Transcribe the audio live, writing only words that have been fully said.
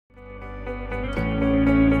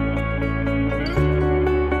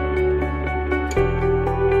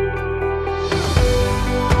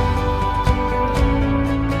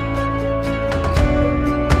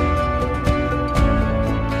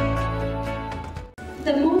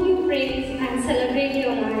The more you praise and celebrate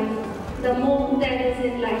your life, the more there is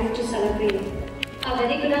in life to celebrate. A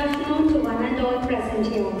very good afternoon to one and all present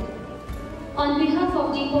here. On behalf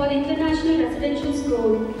of DePaul International Residential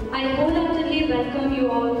School, I wholeheartedly welcome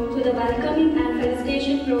you all to the welcoming and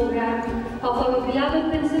felicitation program of our beloved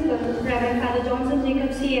principal, Reverend Father Johnson Jacob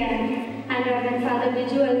CM and Reverend Father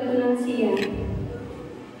Biju CM.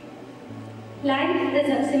 Light is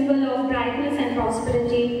a symbol of brightness and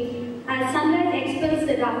prosperity. As sunlight expels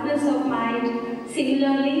the darkness of mind,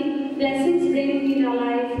 similarly, blessings bring in our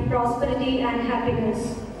life prosperity and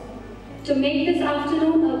happiness. To make this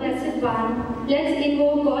afternoon a blessed one, let's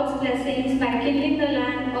invoke God's blessings by kindling the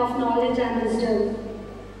lamp of knowledge and wisdom.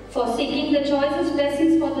 For seeking the choicest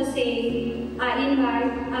blessings for the same, I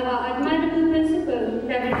invite our admirable principal,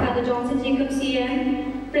 Reverend Father Johnson Jacob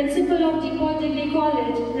CM, Principal of DePaul Degree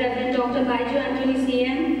College, Reverend Dr. Biju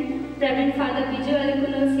CM, Reverend Father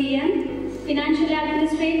Biju CM, Financial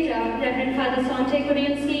Administrator, Reverend Father Sonte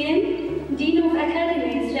Korean CM, Dean of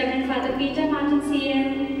Academics, Reverend Father Peter Martin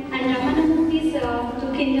CM, and Ramanamurthy Sir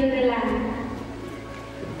to kindle the lamp.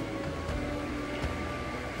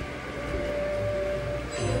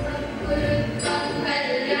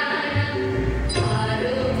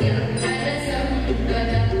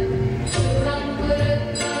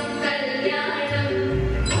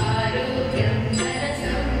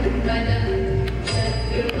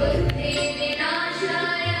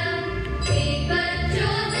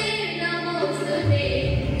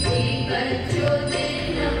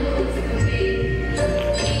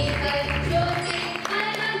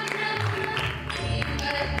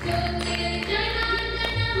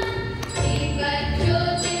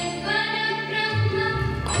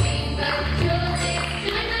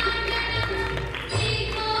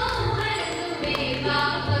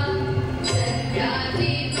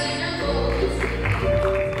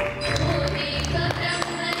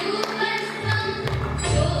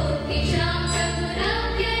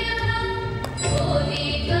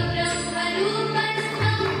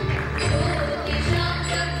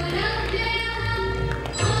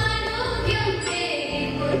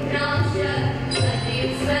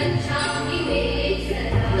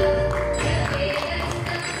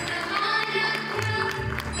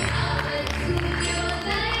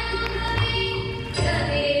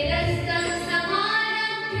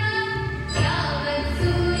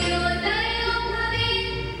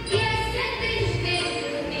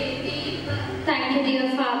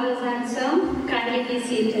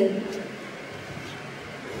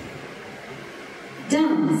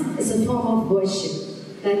 Dance is a form of worship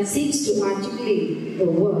that seeks to articulate the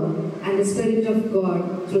word and the Spirit of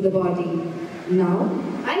God through the body. Now,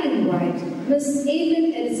 I invite Miss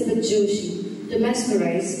Evelyn Elizabeth Joshi to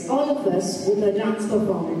mesmerize all of us with her dance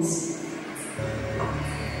performance.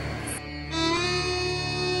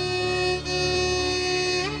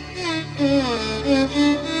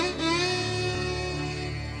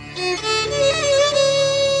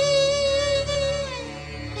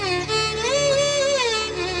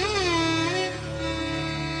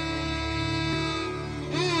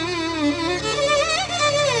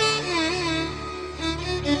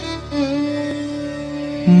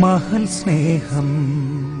 महल स्नेहम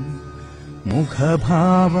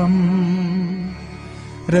मुखभावम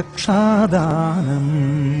रक्षादानम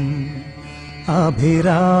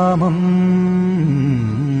अभिरामम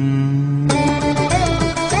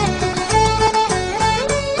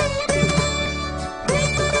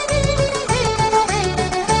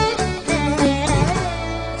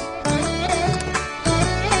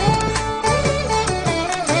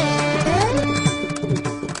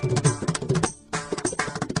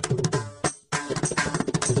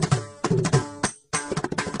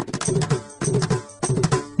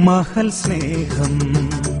महल स्नेहम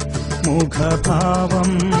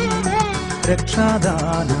मुखभावम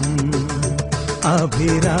रक्षादानम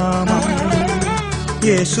अभिरामम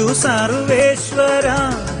येषु सर्वेश्वरा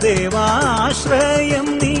देवाश्रयं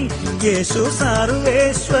नी येषु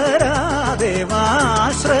सर्वेश्वरा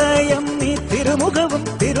देवाश्रयं नी तिरुमुखवुम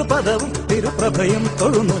तिरुपदवुम तिरुप्रभयं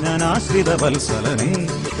तोळुनु ഞാൻ ആശ്രിതവത്സലനേ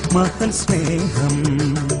महल स्नेहम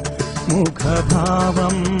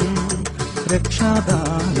मुखभावम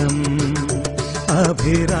रक्षादानम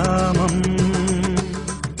अभिरामम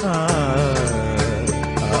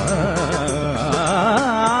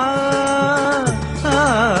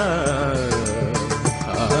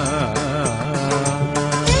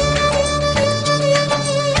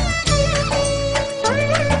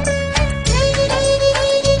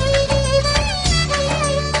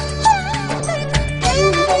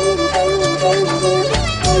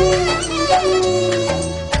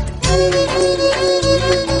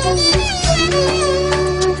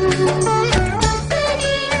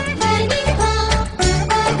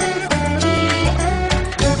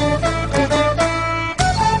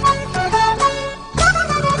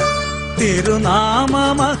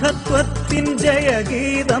മഹത്വത്തിൻ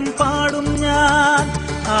ജയഗീതം പാടും ഞാൻ.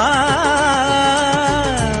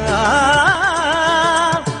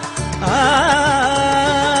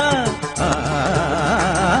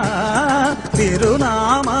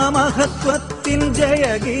 തിരുനാമ മഹത്വത്തിൻ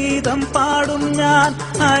ജയഗീതം പാടും ഞാൻ.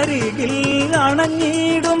 അരികിൽ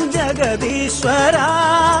അണഞ്ഞിടും ജഗദീശ്വര.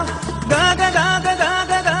 Gaga Gaga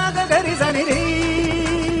Gaga Gaga ഗരി സനി രീ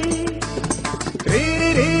രീ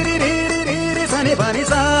രീ രീ രീ രീ രീ സനി പനി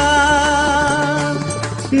സാ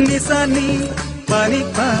നി സനി പനി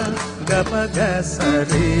പ ഗപ ഗ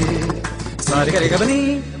സരി സാരി ഗരി ഗപനി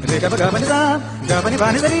രി ഗപ ഗപനി സാ ഗപനി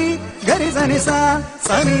പനി സരി ഗരി സനി സാ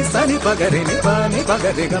സനി സനി പഗരി നി പനി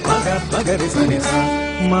പഗരി ഗ പഗ പഗരി സനി സാ.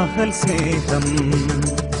 മഹൽ സ്നേഹം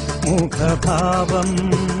മുഖഭാവം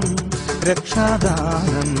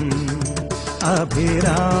രക്ഷാദാനം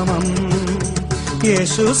അഭിരാമം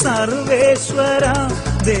യേശു സർവേശ്വര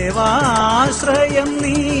ദേവാശ്രയം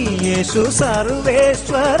നീ. യേശു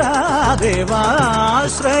സർവേശ്വര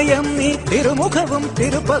ദേവാശ്രയം നീ. തിരുമുഖവും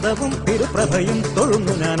തിരുപദവും തിരുപ്രഭയും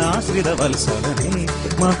തൊഴുന്നു ഞാൻ ആശ്രിത വത്സലനേ.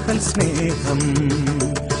 മഹൽ സ്നേഹം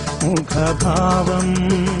മുഖഭാവം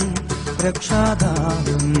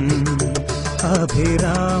രക്ഷാദാനം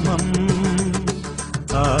Abhiramam.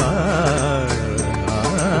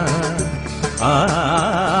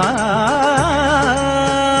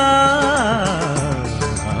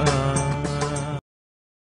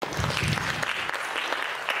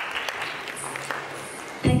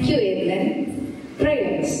 Thank you, Evelyn.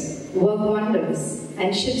 Prayers work wonders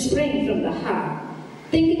and should spring from the heart,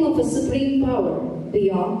 thinking of a supreme power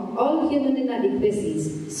beyond all human inadequacies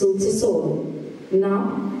soothes the soul. Now,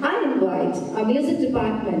 I invite our music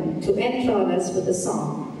department to enthrall us with a song.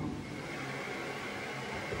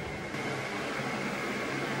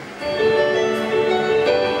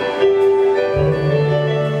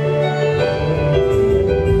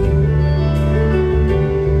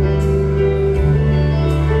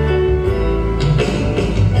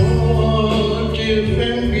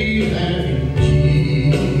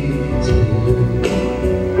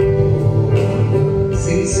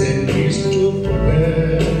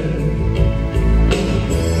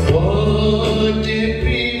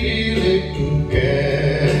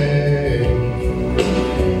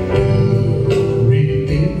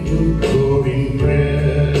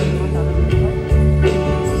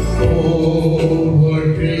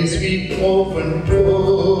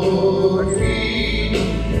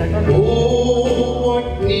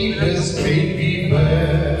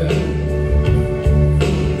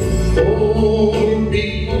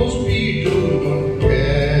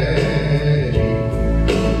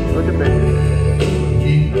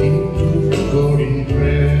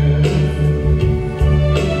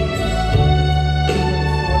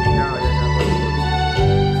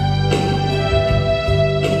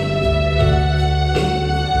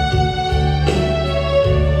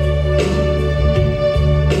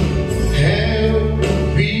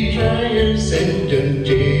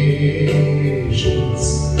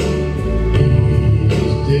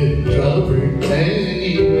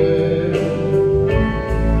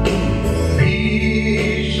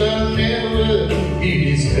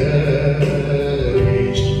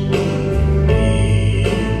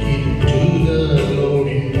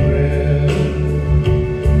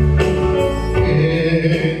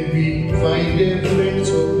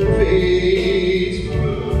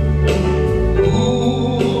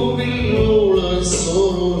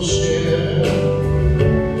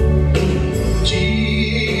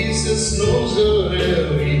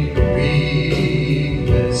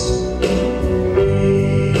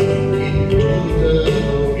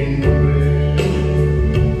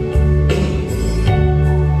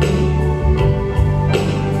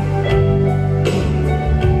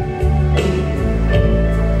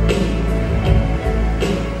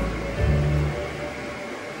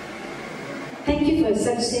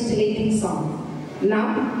 Now,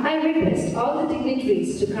 I request all the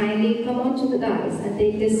dignitaries to kindly come onto the dais and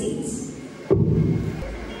take their seats.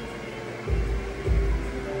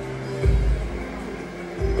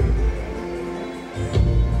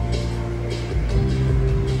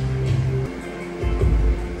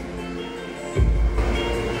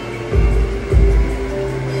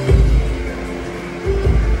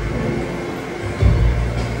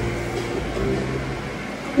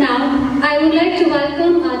 I would like to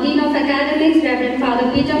welcome our Dean of Academics, Reverend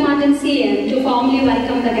Father Peter Martin CM, to formally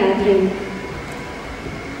welcome the gathering.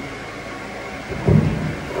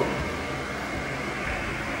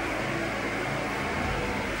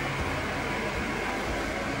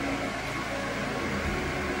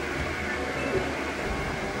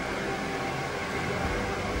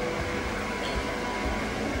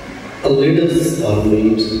 Leaders are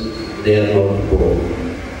made, they are not born.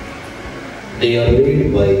 They are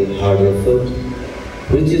made by hard effort,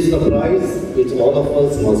 which is the price which all of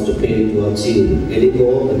us must pay to achieve any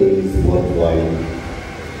goal that is worthwhile.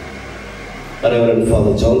 Reverend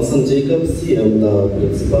Father Johnson Jacob, CM, the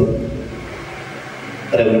Principal.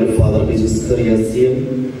 Reverend Father Biju Scaria,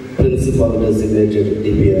 CM, Principal Designated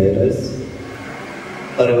DPIRS.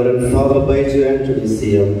 Reverend Father Biju Anthony,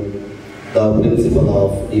 CM, the Principal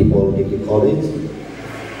of the Polytechnic College.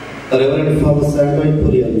 Reverend Father Sandroy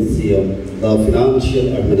Purian, CM, the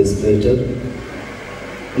Financial Administrator.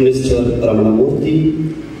 Mr.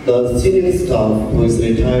 Ramanamurthy, the senior staff who is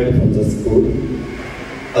retired from the school.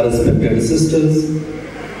 Respected sisters,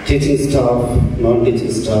 teaching staff, non-teaching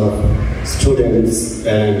staff, students,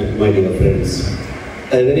 and my dear friends.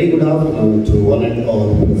 A very good afternoon to one and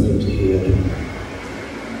all present here.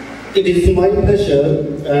 It is my pleasure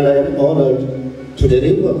and I am honored to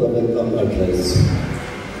deliver the welcome address.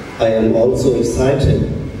 I am also excited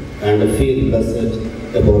and feel blessed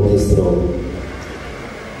about this role.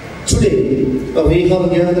 Today, we have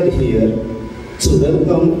gathered here to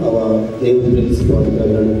welcome our new Principal,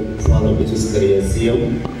 Reverend Father Biju Scaria,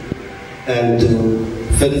 CM, and to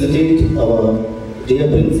felicitate our dear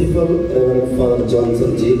Principal, Reverend Father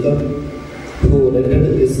Johnson Jacob, who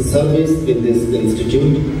rendered his service in this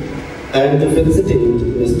institute, and to felicitate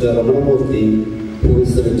Mr. Ramanamurthy, who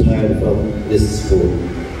is retired from this school.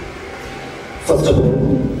 First of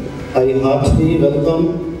all, I heartily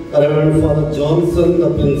welcome Reverend Father Johnson, the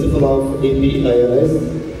Principal of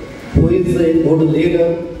DPIRS, who is a good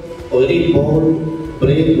leader, a very bold,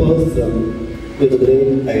 brave person with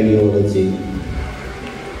great ideology.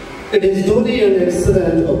 It is truly an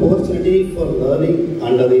excellent opportunity for learning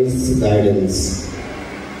under his guidance.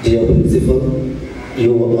 Dear Principal,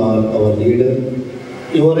 you are our leader.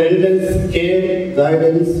 Your endless care,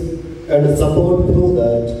 guidance, and support prove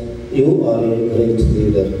that you are a great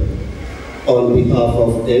leader. On behalf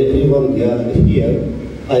of everyone gathered here,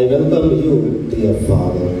 I welcome you, dear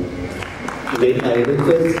Father. May I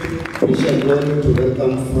request Bishop Lord to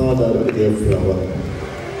welcome Father with a flower.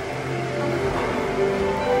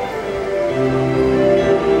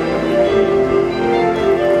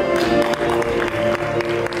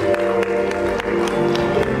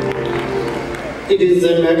 It is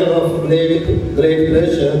a matter of great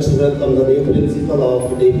pleasure to welcome the new Principal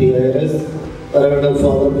of DPIRS, Reverend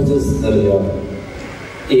Father Biju Scaria.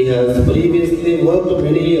 He has previously worked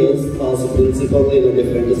many years as Principal in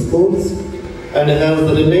different schools and has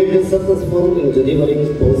remained successful in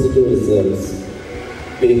delivering positive results.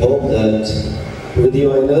 We hope that with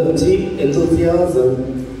your energy,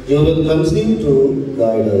 enthusiasm, you will continue to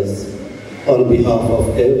guide us. On behalf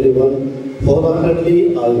of everyone,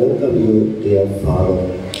 wholeheartedly I welcome you, dear Father.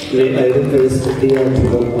 May I request dear to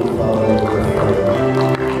welcome Father, dear Father.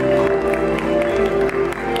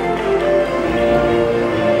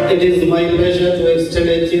 It is my pleasure to extend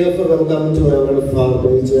a cheerful welcome to Reverend Father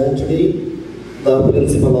Biju Anthony, the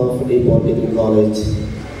Principal of the Polytechnic College.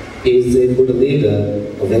 He is a good leader,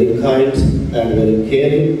 very kind and very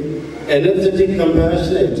caring, energetic,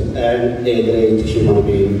 compassionate, and a great human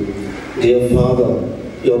being. Dear Father,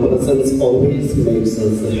 your presence always makes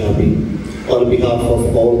us happy. On behalf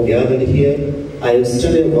of all gathered here, I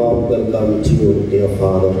extend a warm welcome to you, dear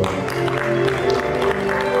Father.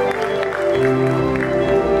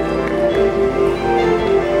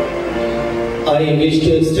 I wish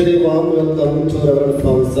to extend a warm welcome to Reverend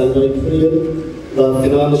Father Sandroy Purian, the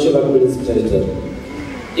Financial Administrator.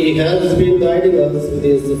 He has been guiding us with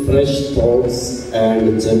his fresh thoughts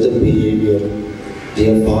and gentle behavior.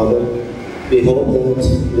 Dear Father, we hope that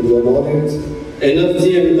with your knowledge,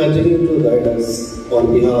 energy, and continue to guide us,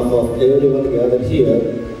 on behalf of everyone gathered here,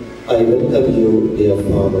 I welcome you, dear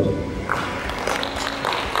Father.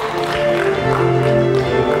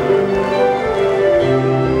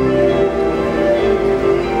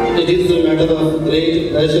 It is a matter of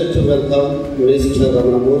great pleasure to welcome Mr.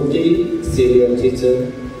 Ramanamurthy, Senior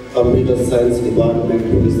Teacher, Computer Science Department,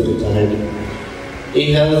 who is retired.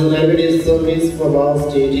 He has rendered his service for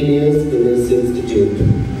last 18 years in this institute.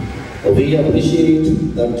 We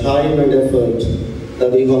appreciate the time and effort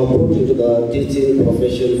that he has put into the teaching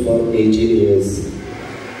profession for 18 years.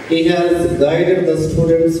 He has guided the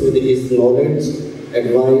students with his knowledge,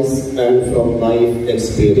 advice, and from life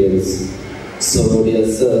experience. So, dear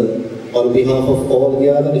sir, on behalf of all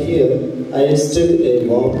gathered here, I extend a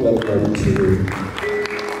warm welcome to you.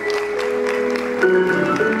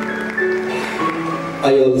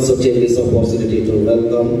 I also take this opportunity to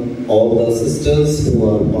welcome all the sisters who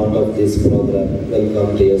are part of this program.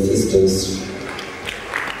 Welcome, dear sisters.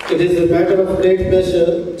 It is a matter of great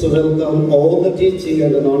pleasure to welcome all the teaching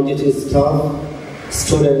and the non-teaching staff,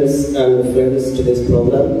 students and friends to this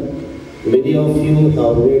program. Many of you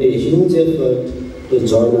have made a huge effort to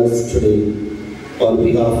join us today. On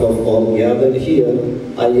behalf of all gathered here,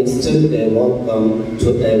 I extend a welcome to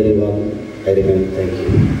everyone. Everyone, thank you.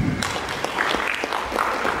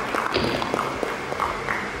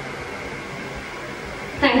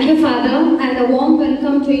 Thank you, Father, and a warm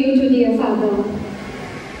welcome to you, dear Father.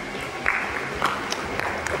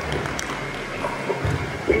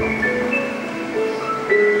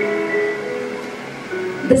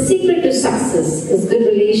 The secret to success is good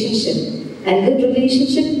relationship, and good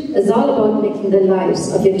relationship is all about making the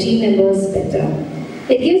lives of your team members better.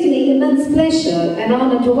 It gives me immense pleasure and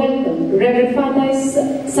honor to welcome Reverend Father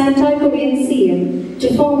Santai Korean CM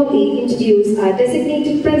to formally introduce our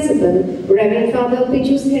designated principal, Reverend Father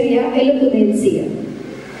Biju Scaria, Elokunen CM.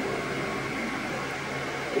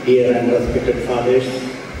 Dear and respected fathers,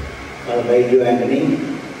 Biju Anthony,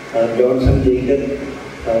 Johnson Jacob,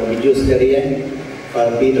 Biju Scaria,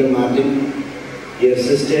 Peter Martin, dear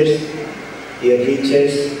sisters, dear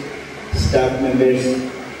teachers, staff members,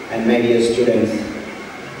 and my dear students,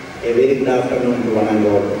 a very good afternoon to one and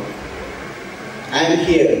all. I am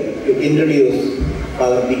here to introduce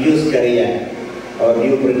Father Biju Scaria, our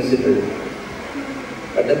new principal.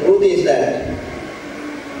 But the truth is that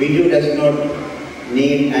Biju does not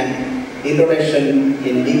need an introduction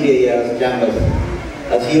in DPIR's campus,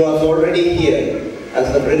 as he was already here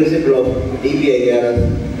as the principal of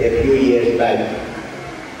DPIR a few years back.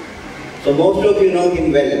 So most of you know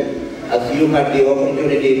him well, as you had the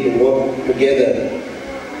opportunity to work together,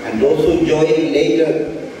 and those who joined later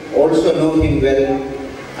also know him well,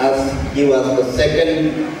 as he was the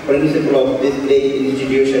second principal of this great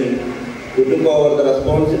institution who took over the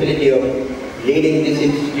responsibility of leading this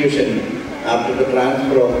institution after the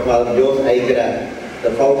transfer of Father Jose Aikara,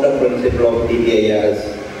 the founder principal of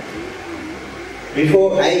DPIRS.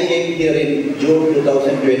 Before I came here in June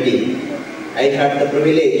 2020, I had the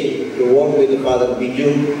privilege to work with Father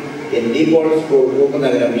Biju in default school,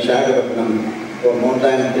 Upanagaram, Vishakhapatnam, for more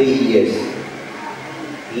than 3 years.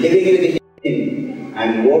 Living with him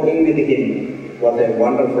and working with him was a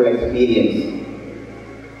wonderful experience.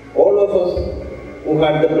 All of us who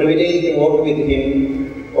had the privilege to work with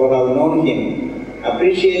him or have known him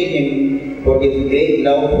appreciate him for his great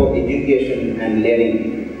love for education and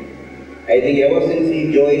learning. I think ever since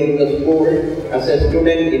he joined the school as a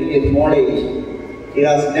student in his small age, he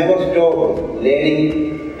has never stopped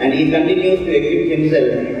learning, and he continues to equip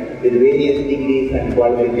himself with various degrees and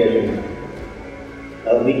qualifications.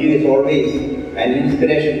 Biju is always an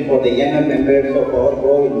inspiration for the younger members of our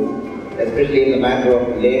province, especially in the matter of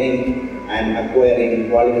learning and acquiring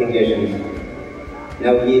qualifications.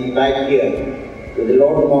 Now he is back here with a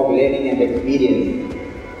lot more learning and experience.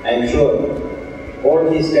 I am sure all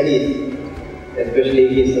his studies, especially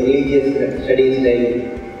his religious studies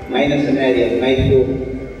like minor seminary at Mysore,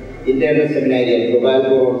 internal seminary at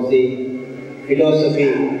Gopalpur,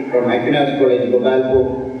 philosophy from Aquinas College,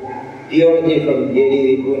 Gopalpur, theology from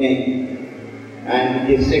JDV Pune, and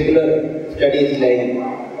his secular studies like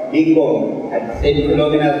BCom at St.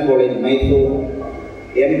 Philomena's College, Mysore,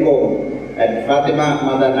 MCom at Fatima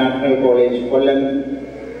Mother National College, Kollam,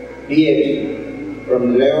 BH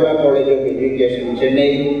from Loyola College of Education,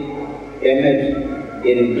 Chennai, MS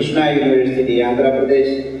in Krishna University, Andhra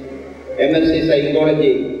Pradesh, MSc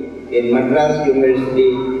Psychology in Madras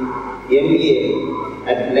University, MBA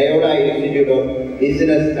at Loyola Institute of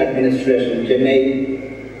Business Administration,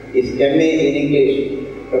 Chennai, his MA in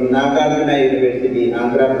English from Nagarjuna University,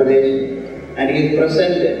 Andhra Pradesh, and his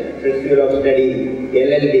present Festival of Study,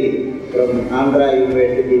 LLD from Andhra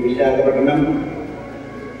University, Vishakhapatnam,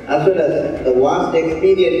 as well as the vast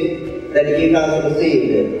experience that he has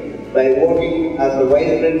received by working as the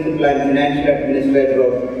Vice Principal and Financial Administrator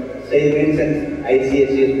of St. Vincent's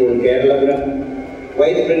ICSE School, Kerala,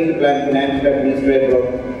 Vice Principal and Financial Administrator of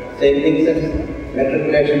St. Vincent's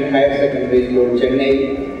Matriculation Higher Secondary School,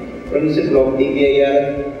 Chennai, Principal of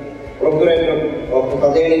DPIR, Procurator of the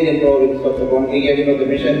Southern Indian Province of the Congregation of the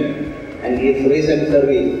Mission, and his recent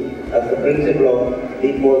service as the Principal of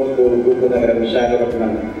Default School, Upanagaram,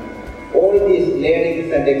 Vishakhapatnam. All these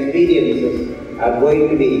learnings and experiences are going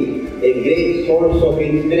to be a great source of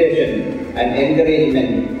inspiration and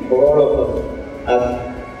encouragement for all of us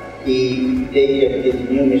as he takes up his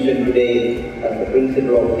new mission today as the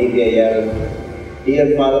principal of DPIR.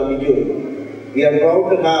 Dear Father Biju, we are proud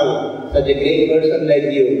to have such a great person like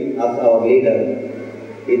you as our leader.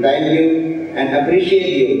 We thank you and appreciate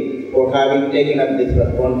you for having taken up this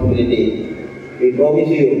responsibility. We promise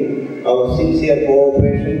you our sincere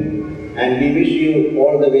cooperation, and we wish you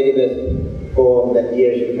all the very best for the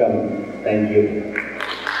years to come. Thank you.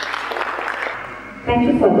 Thank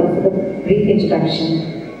you, Father, for the brief introduction.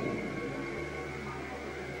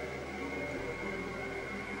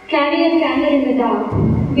 Carry a candle in the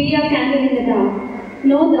dark. Be a candle in the dark.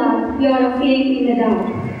 Know that you are a flame in the dark.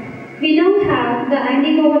 We now have the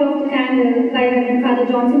handing over of the candle by Reverend Father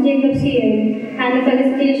Johnson Jacob CA and the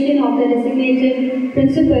felicitation of the designated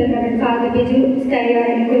Principal Reverend Father Biju, Scaria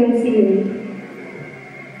and CA.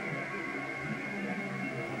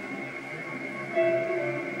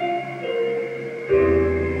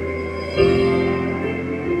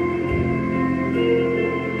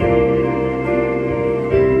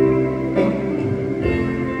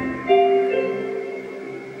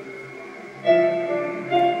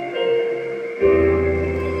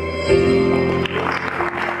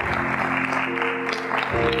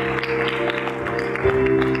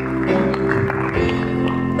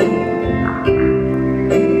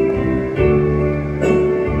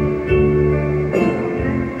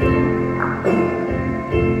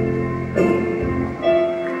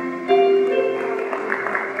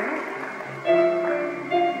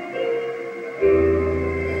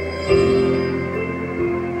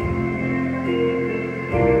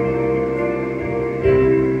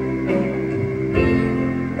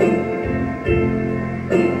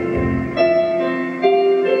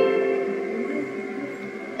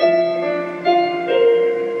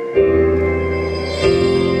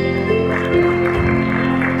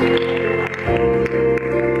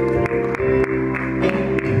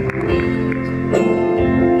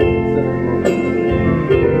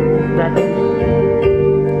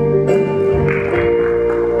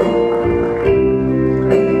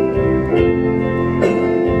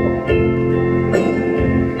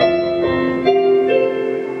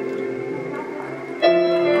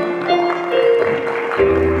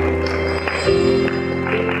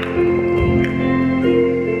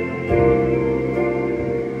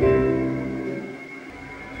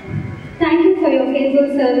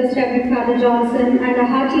 Service, Reverend Father Johnson, and a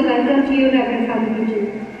hearty welcome to you, Reverend Father Biju.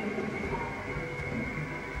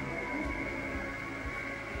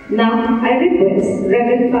 Now, I request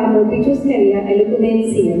Reverend Father Biju Scaria, Elucumene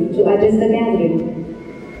CM, to address the gathering.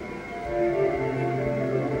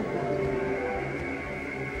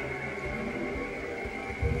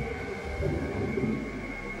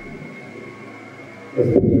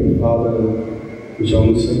 Respected Father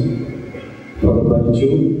Johnson, Father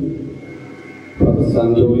Biju, Father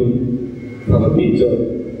Sanjoli, Father Peter,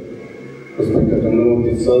 respected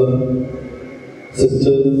Rangamurti Sir,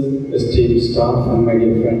 sisters, esteemed staff, and my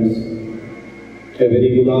dear friends, a very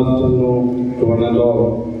good afternoon to one and all.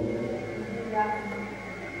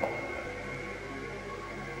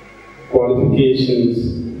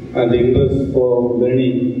 Qualifications and interest for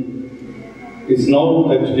learning is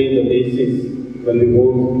not actually the basis when we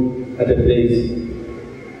work at a place.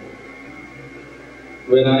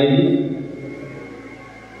 When I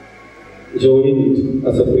joined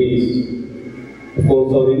as a priest, of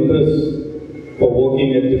course our interest for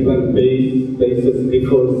working at different places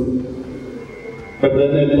differs. But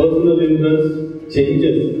then a personal interest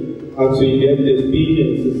changes as we get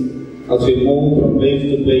experiences, as we move from place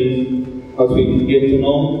to place, as we get to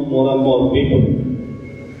know more and more people.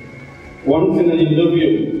 Once in an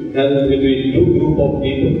interview held between two groups of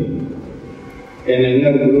people, an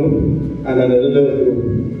younger group and an elder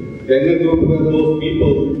group. The younger group were those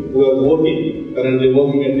people who are currently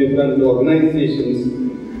working at different organizations.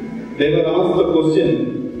 They were asked the question,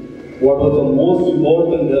 what was the most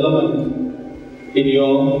important element in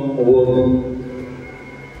your work?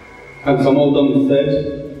 And some of them said,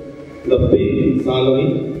 the pay, salary.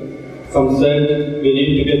 Some said, we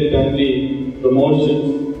need to get family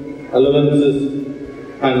promotions, allowances,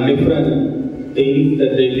 and different things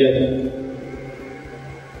that they get.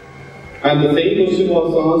 And the same question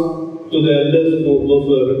was asked to the elders, those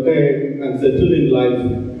who are retired and settled in life.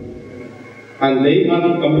 And they had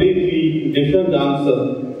a completely different answer.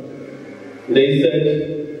 They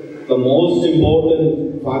said, the most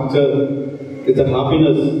important factor is the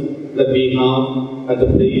happiness that we have at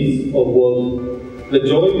the place of work. The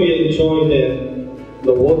joy we enjoy there,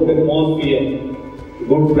 the work atmosphere,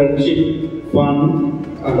 good friendship, fun,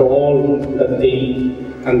 and all that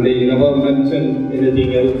thing. And they never mentioned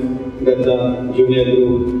anything else than the junior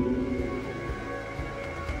group.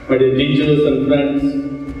 My dear teachers and friends,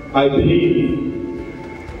 I believe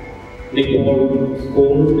the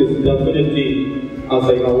school is definitely, as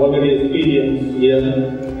I have already experienced here,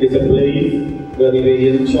 is a place where we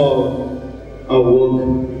enjoy our work.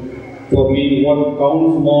 For me, what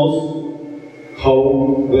counts most, how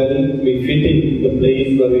well we fit in the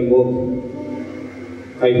place where we work.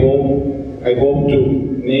 I hope to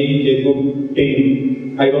make a good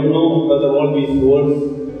team. I don't know whether all these words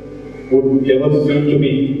would ever suit to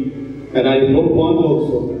me, and I don't want to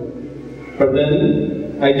also. But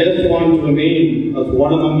then I just want to remain as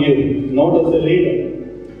one among you, not as a leader,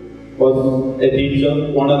 but a teacher,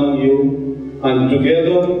 one among you, and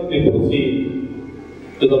together we proceed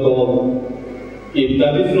to the goal. If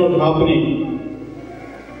that is not happening,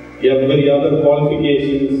 every other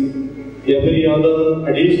qualifications, every other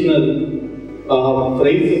additional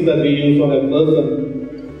phrases that we use on a person,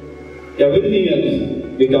 everything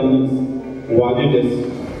else becomes valueless.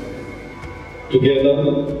 Together,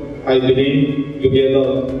 I believe,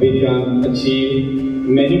 together we can achieve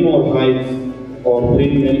many more heights or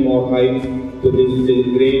bring many more heights to this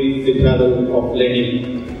great citadel of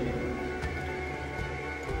learning.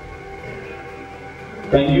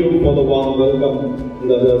 Thank you for the warm welcome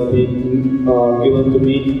that has been given to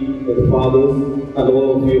me by the fathers and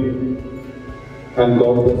all of you. And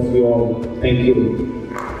God bless you all. Thank you.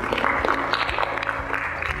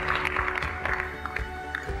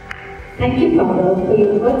 Thank you, Father, for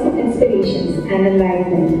your words of inspirations and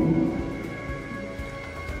enlightenment.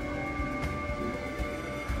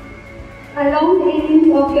 A long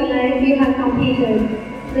innings of your life you have completed.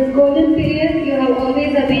 This golden period you have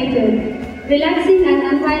always awaited. Relaxing and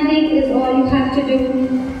unwinding is all you have to do.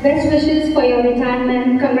 Best wishes for your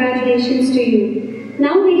retirement. Congratulations to you.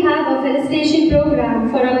 Now we have a felicitation program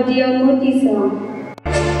for our dear Murthy sir.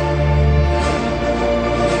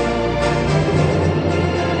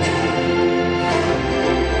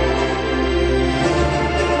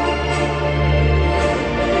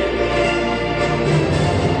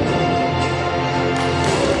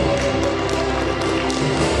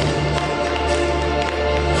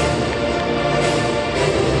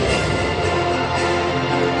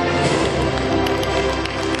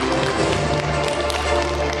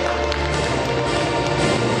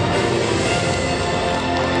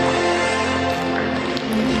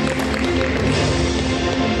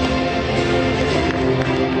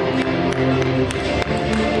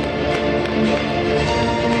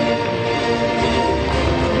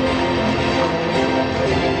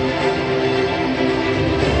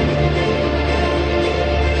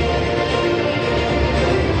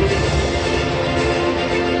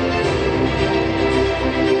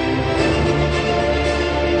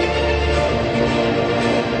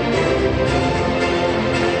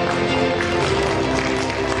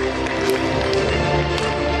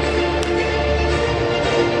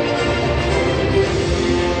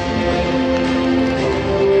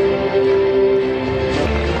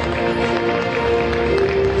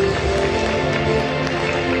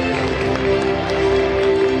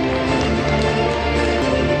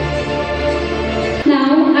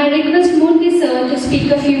 Speak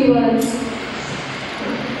a few words.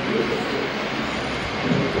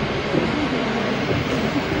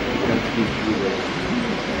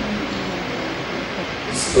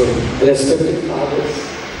 So, respected fathers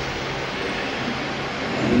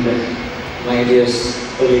and my dear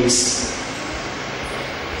colleagues,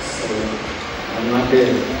 so I'm not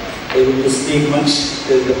able to speak much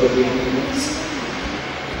till the public meetings.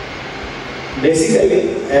 Basically,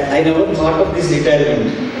 I never thought of this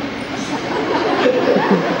retirement.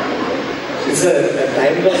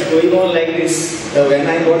 Time was going on like this. When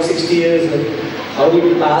I got 60 years, how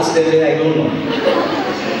it passed away, I don't know.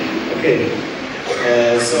 Okay.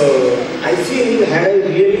 So I feel, had I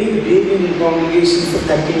really been in congregation for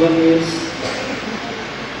 31 years,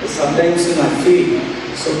 sometimes I feel,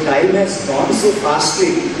 so time has gone so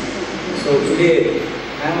fastly. So today,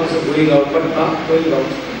 I am also going out, but not going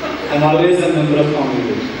out. I am always a member of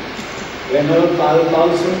congregation. Whenever Father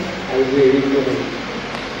calls me, I will be ready to help.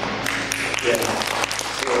 Yeah.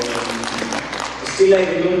 So, still I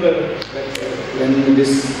remember that when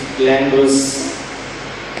this land was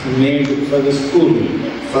made for the school,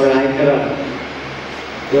 for Aikara,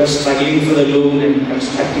 they were struggling for the loan and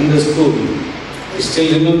constructing the school. I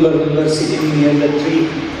still remember we were sitting near the tree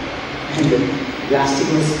and the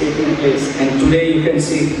blasting was taking place. And today you can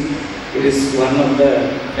see it is one of the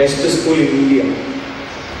best schools in India.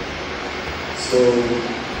 So,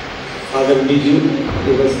 Father Biju,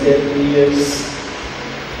 he was there 3 years,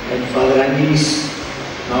 and Father Anish,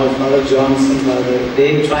 now Father Johnson,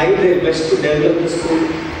 they tried their best to develop the school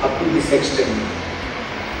up to this extent.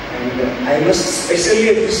 And I must especially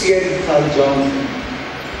appreciate Father Johnson,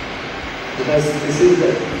 because this is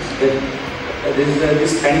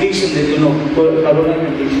this condition that corona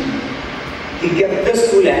condition. He kept the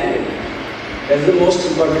school active. That's the most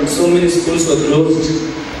important. So many schools were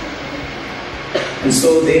closed. And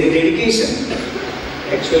so their dedication,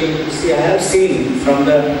 actually, you see, I have seen from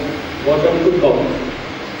the bottom to top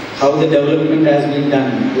how the development has been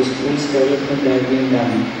done, the school's development has been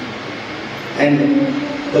done. And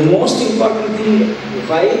the most important thing,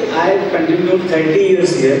 why I have continued 30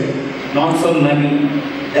 years here, not for money,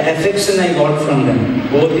 the affection I got from them,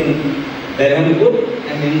 both in Berhampur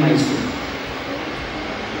and in Mysore.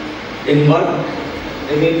 In work,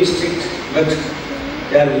 they may be strict, but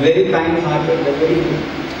they are very kind-hearted, they are very good.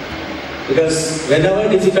 Because whenever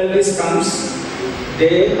difficulties comes,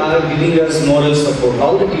 they are giving us moral support.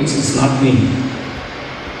 All the teachers, not me.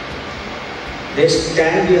 They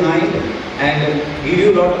stand behind and give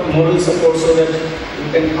you a lot of moral support so that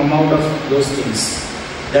you can come out of those things.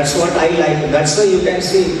 That's what I like. That's why you can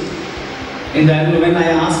see in the emblem, when I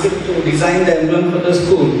asked it to design the emblem for the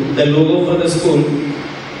school, the logo for the school,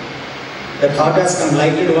 the thought has come,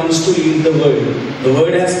 lighted ones to lead the world. The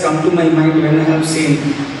word has come to my mind when I have seen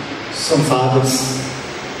some fathers,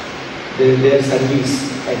 their service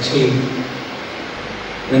actually,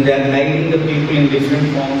 when they are guiding the people in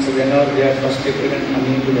different forms, whenever they are frustrated and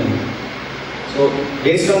coming to them. So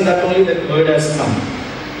based on that only that word has come.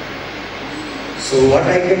 So what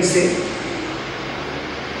I can say,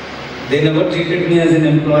 they never treated me as an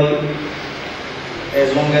employee.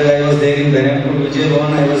 As long as I was there in Berhampur,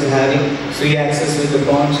 Vijayabhavan, I was having free access with the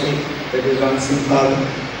council, that is Ransin Father,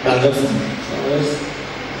 rather. So I was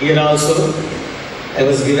here also. I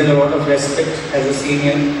was given a lot of respect as a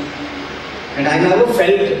senior. And I never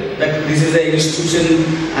felt that this is an institution,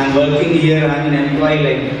 I am working here, I am an employee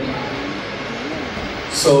like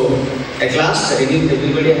that. So at last,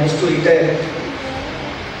 everybody has to retire.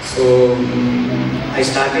 So I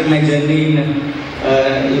started my journey in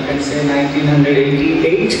you can say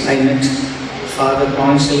 1988, I met Father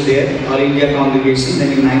Council there, All India Congregation.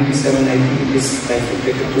 Then in 97, I think it is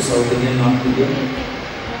bifurcated to South India, North India.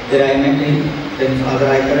 There I met him. Then Father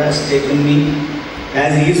Aikara has taken me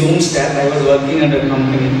as his own staff. I was working under a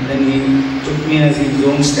company. Then he took me as his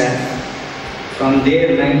own staff. From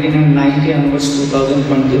there, 1990 onwards,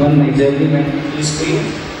 2021, my journey went peacefully.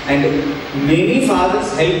 And many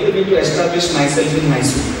fathers helped me to establish myself in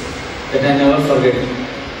Mysore. That I never forget.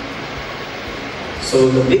 So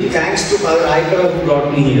the big thanks to Father Aikara who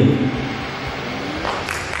brought me here.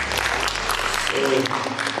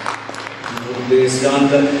 So based on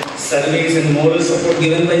the service and moral support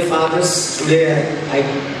given by fathers, today I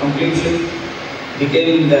completely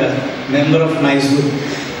became the member of Mysore.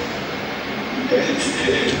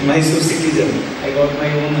 Mysore citizen. I got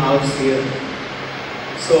my own house here.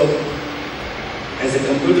 So as a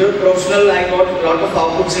computer professional, I got a lot of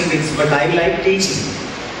opportunities, but I like teaching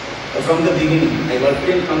from the beginning. I worked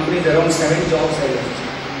in companies, around 7 jobs I left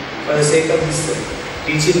for the sake of this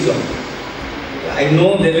teaching job. I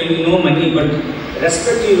know there will be no money, but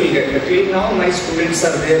respect you will get. Till now, my students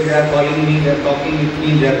are there, they are calling me, they are talking with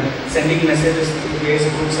me, they are sending messages to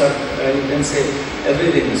Facebooks or you can say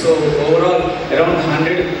everything. So overall, around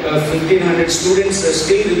 1,500 students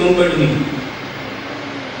still remembered me.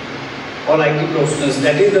 All IT professionals.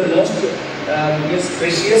 That is the most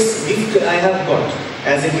precious gift I have got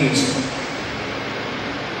as a teacher.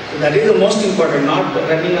 So that is the most important, not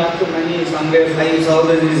running after money. Somewhere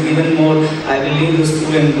 5,000 is given more, I will leave the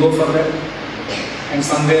school and go for that. And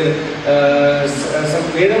somewhere,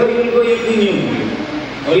 wherever you will go, you will be new.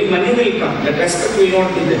 Only money will come, that respect will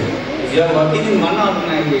not be there. If you are working in one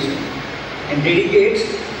organization and dedicate,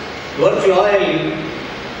 work loyally,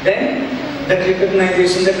 then that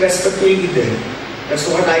recognition, that respect will be there. That's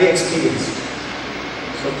what I experienced.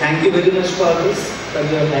 So thank you very much for this, for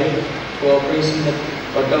your help, cooperation,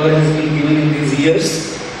 whatever has been given in these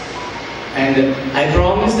years. And I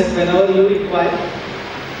promise that whenever you require,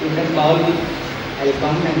 you can call me. I will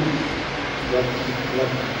come and work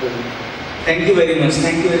with you. Thank you very much.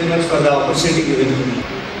 Thank you very much for the opportunity given to me.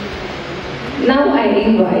 Now I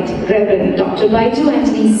invite Reverend Dr. Biju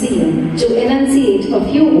Anthony CM to enunciate a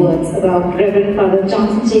few words about Reverend Father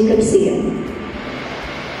Johnson Jacob CM.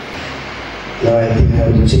 Now I think I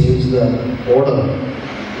have to change the order.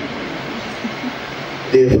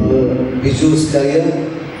 Dear Father Biju Scaria,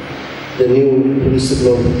 the new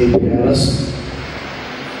principal of the PRS,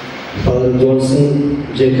 Father Johnson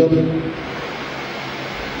Jacob,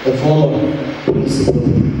 the former principal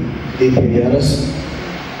of the PRS,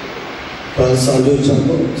 Father Sanju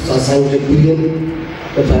Chako, Sasang Kuyan,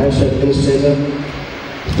 the financial administrator,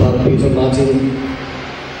 Father Peter Martin,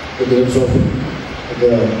 the director of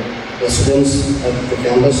the residents at the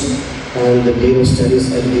campus, and the Dean of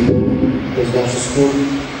Studies at Ipoh International School,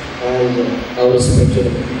 and our respected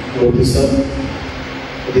Modi sir,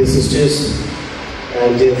 dear sisters,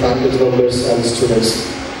 and dear faculty members and students.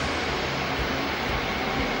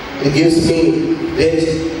 It gives me great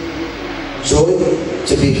joy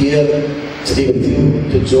to be here, to be with you,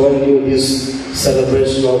 to join you in this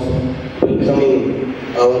celebration of welcoming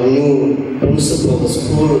our new principal of the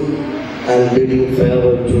school and bidding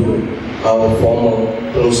farewell to our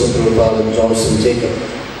former principal, Father Johnson Jacob.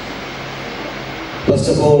 First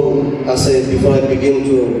of all, before I begin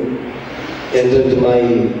to enter into my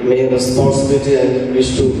main responsibility, I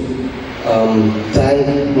wish to thank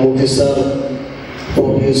Murthy sir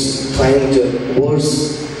for his kind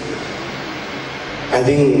words. I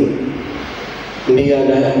think me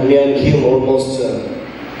and him almost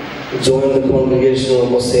joined the congregation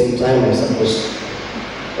almost same time, I suppose.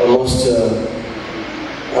 Almost,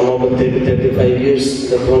 I'm about 35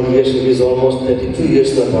 years in the congregation. He is almost 32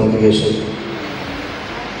 years in the congregation.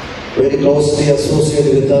 Very closely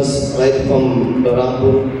associated with us right from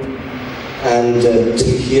Heartful and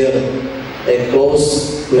till here, a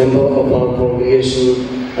close member of our congregation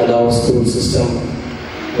and our school system,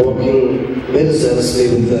 working very zealously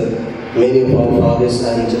with many of our fathers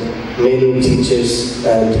and many teachers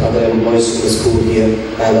and other employees in the school here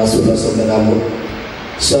and as well as in Heartful.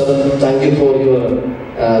 Sir, thank you for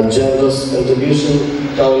your generous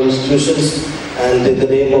contribution to our institutions, and in the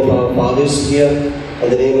name of our fathers here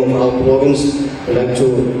and the name of our province, I'd like to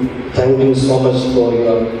thank you so much for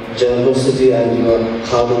your generosity and your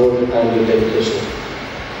hard work and your dedication.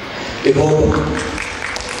 We hope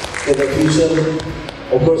in the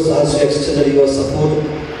future, of course, as you extended your support,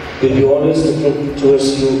 we'll be always looking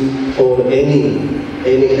towards you for any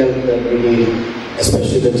help that we need,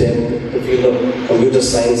 especially the field of computer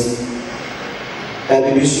science. And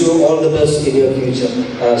we wish you all the best in your future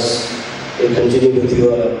as you continue with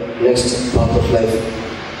your next part of life.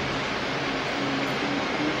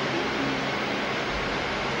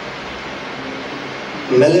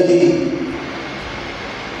 Melody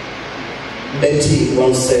Betty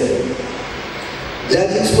once said,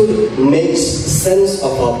 "Gratitude makes sense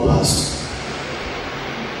of our past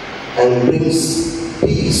and brings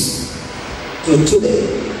peace to today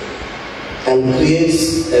and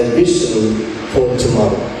creates a vision for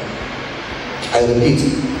tomorrow." I repeat,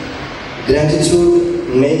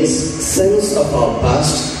 gratitude makes sense of our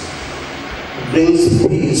past, brings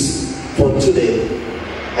peace for today,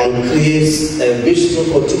 and creates a vision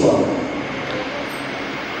for tomorrow.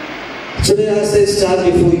 Today, as I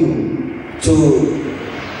stand before you to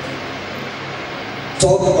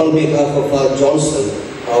talk on behalf of our Johnson,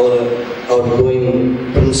 our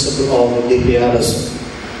outgoing principal of the PRS,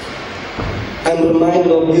 I'm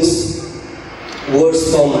reminded of these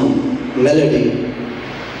words from Melody,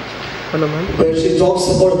 where she talks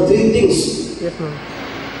about three things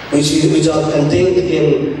which are contained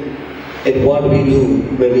in what we do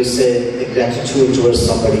when we say a gratitude towards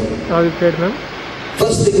somebody. Are you prepared, ma'am?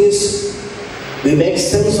 First thing is, we make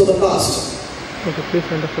sense of the past. Okay, please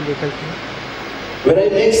stand up for details. When I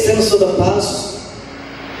make sense of the past,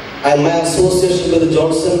 and my association with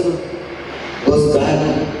Johnson goes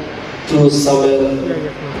back to somewhere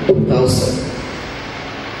 2000.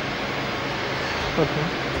 Okay.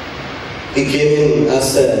 He came in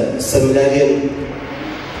as a seminarian.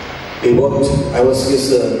 He worked, I was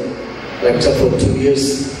his rector for 2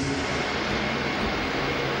 years.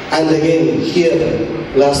 And again, here,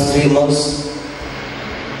 last 3 months.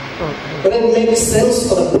 Okay. When I make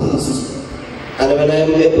sense of the past, and when I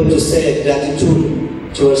am able to say gratitude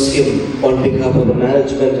towards him on behalf of the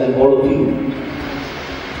management and all of you,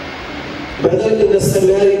 whether in the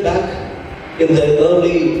seminary back in the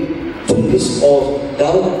early 20s or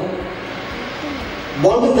down,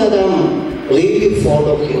 one thing that I'm really fond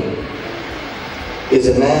of him is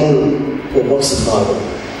a man who works hard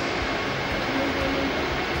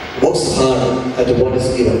at what is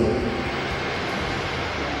given.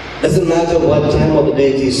 Doesn't matter what time of the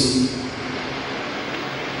day it is.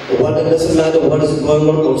 It doesn't matter what is going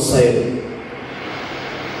on outside,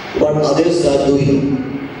 what others are doing.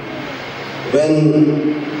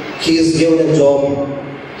 When he is given a job,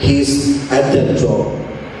 he is at that job.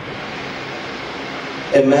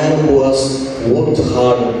 A man who has worked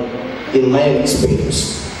hard in my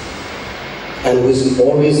experience and who is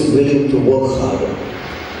always willing to work harder.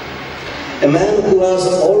 A man who has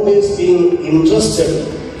always been interested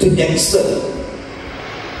to excel,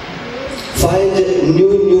 find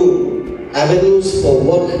new avenues for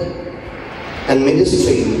work and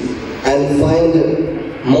ministry, and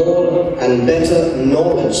find more and better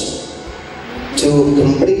knowledge to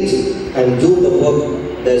complete and do the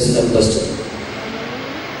work that is entrusted.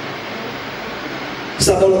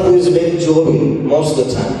 Someone who is very jovial most of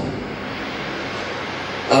the time.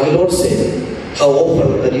 I will not say how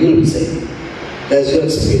often that you will say. That's your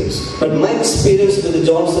experience. But my experience with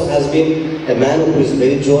Johnson has been a man who is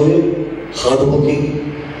very jovial,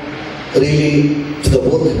 hardworking, really to the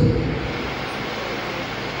work.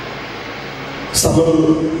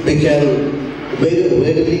 Someone we can very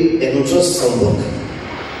readily entrust some work.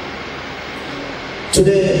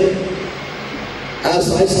 Today,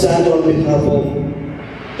 as I stand on behalf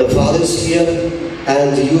of the fathers here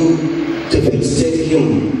and you to felicitate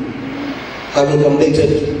him, having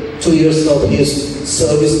completed 2 years of his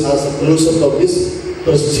service as a principal of this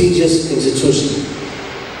prestigious institution,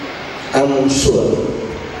 I'm sure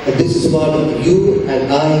that this is what you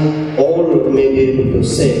and I all may be able to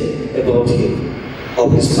say about him,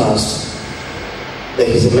 of his past. That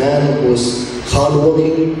he's a man who is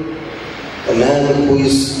hardworking, a man who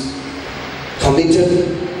is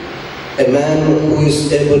committed, a man who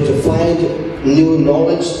is able to find new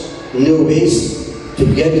knowledge, new ways to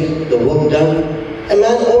get the work done. A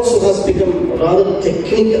man also has become rather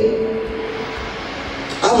technical.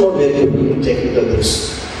 I'm not very good in technical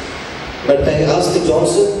things. But I asked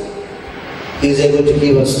Johnson, he is able to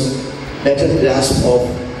give us better grasp of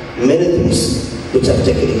many things which are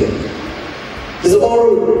technical. This is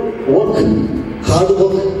all work, hard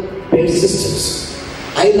work, persistence.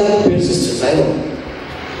 I like persistence, I know.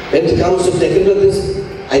 When it comes to technical things,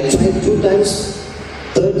 I try 2 times,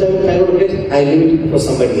 3rd time if I don't get, I leave it for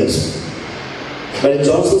somebody else. But in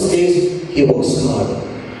Johnson's case, he works hard.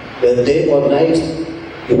 Whether day or night,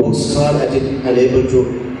 he works hard at it and able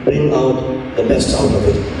to bring out the best out of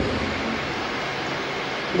it.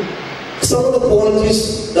 Some of the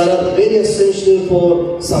qualities that are very essential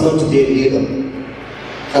for someone to be a leader.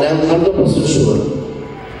 And I am 100% sure,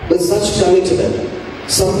 with such commitment,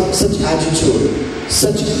 such attitude,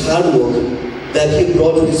 such hard work that he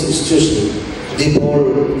brought to this institution, the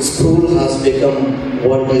whole school has become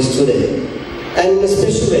what it is today. And in a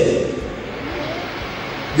special way,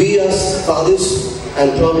 we as fathers,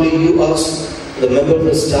 and probably you as the member of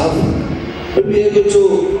the staff, will be able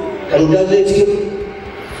to congratulate him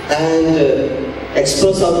and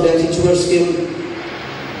express our gratitude towards him,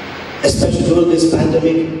 especially during this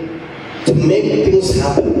pandemic, to make things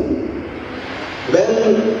happen.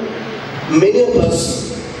 When many of us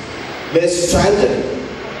were stranded,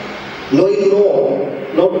 knowing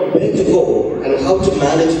not where to go and how to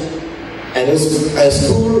manage a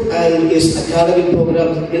school and its academic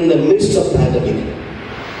program in the midst of pandemic,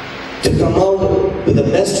 to come out with the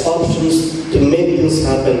best options to make things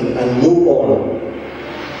happen and move on.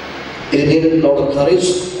 It needed a lot of courage,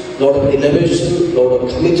 a lot of innovation, a lot of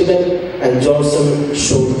commitment, and Johnson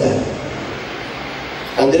showed that.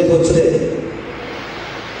 And therefore today,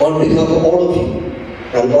 on behalf of all of you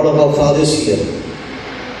and all of our fathers here,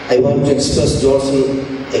 I want to express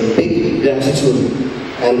Johnson a big gratitude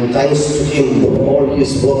and thanks to him for all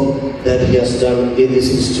his work that he has done in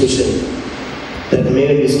this institution, that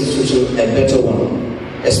made this institution a better one,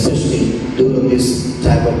 especially during this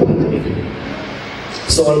time of pandemic.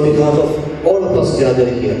 So on behalf of all of us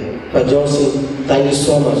gathered here, Pat Johnson, thank you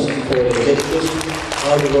so much for your dedication,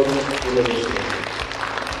 hard work, innovation.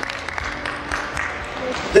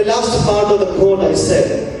 The last part of the quote I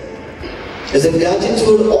said is that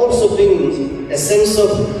gratitude also brings a sense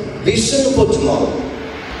of vision for tomorrow.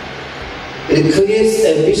 It creates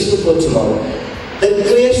a vision for tomorrow. That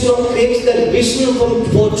creates that vision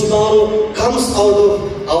for tomorrow comes out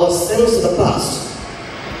of our sense of the past.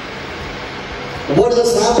 What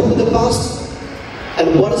has happened in the past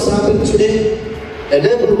and what has happened today,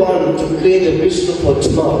 enable one to create a vision for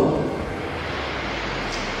tomorrow.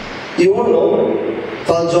 You all know,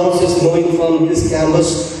 Father Johnson is moving from this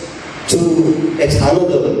campus to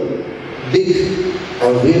another big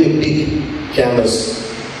and really big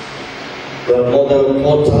campus. There are more than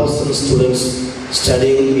 4,000 students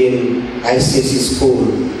studying in ICSE school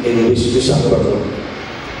in Visakhapatnam.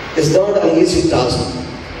 It's not an easy task.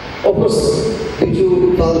 Of course,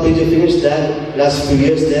 Father Biju finished that last few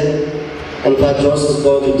years there, and Father Johnson is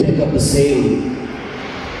going to take up the same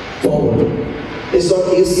forward. It's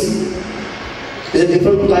not easy. It's a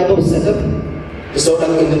different type of setup. It's not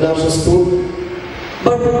an international school.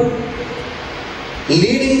 But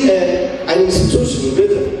leading an institution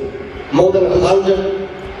with more than 100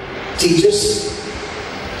 teachers,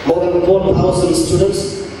 more than 4,000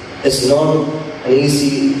 students is not an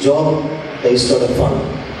easy job. It's not a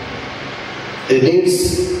fun. It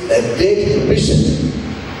needs a great vision.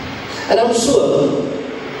 And I'm sure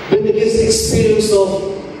with his experience of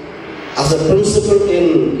as a principal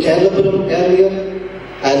in Keralapuram area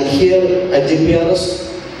and here at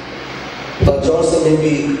DPRS, But Johnson may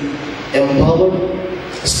be empowered,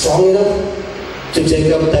 strong enough to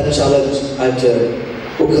take up that challenge at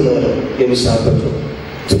Ukkanara in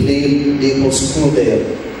Visakhapatnam, to lead the whole school there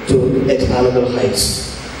to at another heights.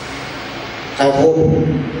 I hope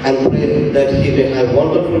and pray that he may have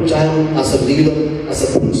wonderful time as a leader, as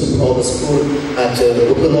a principal of the school at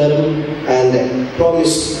Ukkanara, and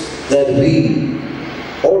promise that we,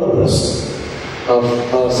 all of us,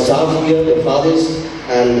 our staff here, the fathers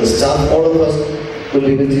and the staff, all of us, will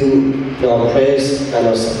be with you in our prayers and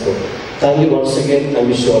our support. Thank you once again, and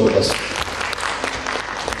wish you all the best.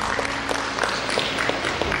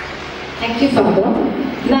 Thank you, Father.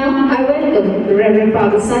 Now I welcome Reverend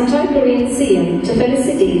Father Sanjay Korean CM to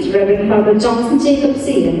felicitate Reverend Father Johnson Jacob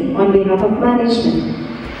CM on behalf of management.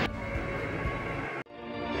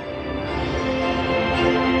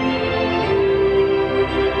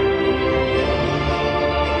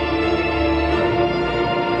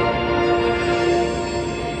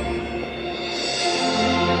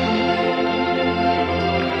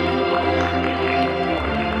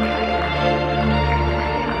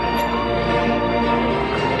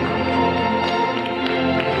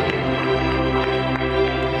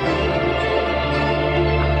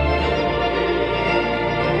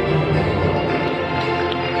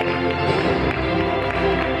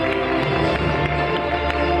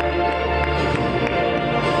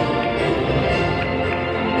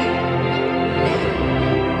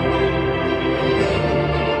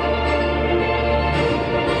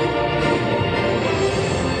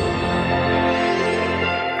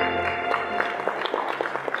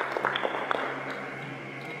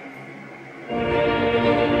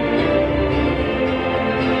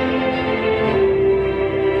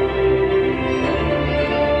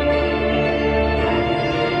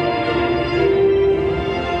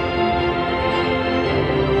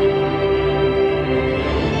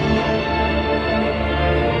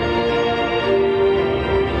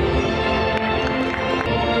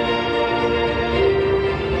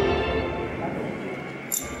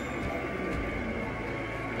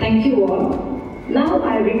 Thank you all. Now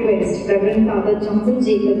I request Reverend Father Johnson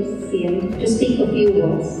Jacob CM to speak a few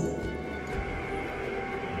words.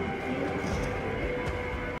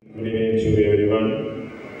 Good evening to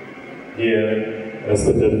everyone. Dear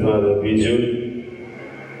respected Father Biju,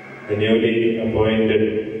 the newly appointed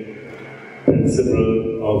Principal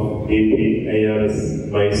of DPIRS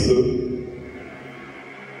Mysore,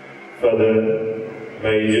 Father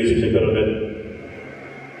Biju,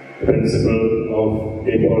 Principal of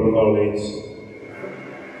Heartful College,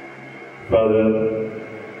 Father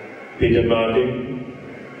Peter Martin,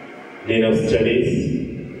 Dean of Studies,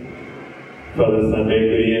 Father Sanjay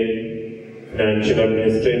Korean, Financial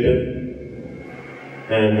Administrator,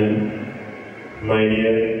 and my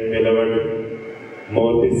dear beloved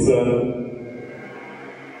Murthy sir.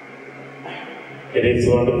 It is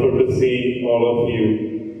wonderful to see all of you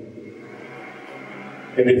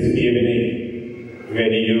in this evening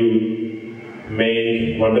when you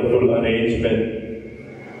made wonderful arrangement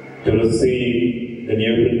to receive the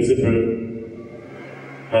new principal,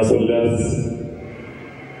 as well as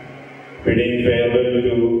bidding farewell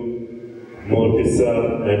to Murthy sir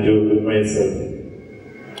and to myself.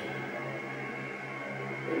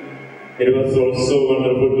 It was also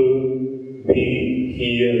wonderful to be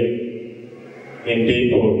here in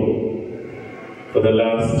Depot for the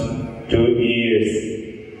last 2 years.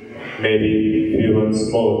 Maybe a few months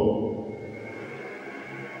more.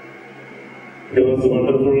 It was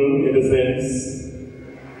wonderful in the sense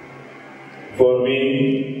for me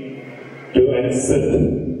to accept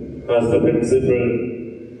as the principal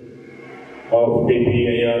of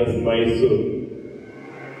DPIRS Mysore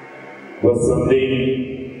was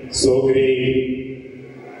something so great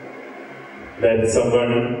that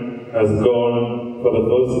someone has gone for the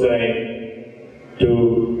first time to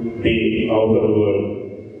the outer world.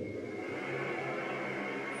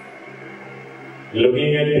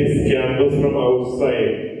 Looking at this campus from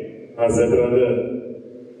outside as a brother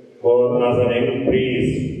or as a young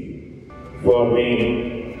priest, for me,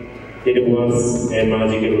 it was a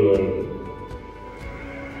magical world.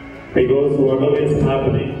 Because whatever is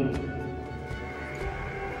happening,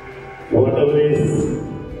 whatever is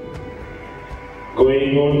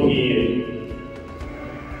going on here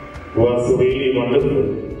was really wonderful.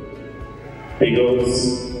 Because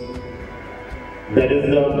that is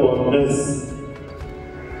the boldness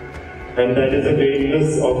and that is the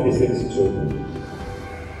greatness of this institute.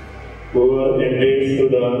 Whoever enters through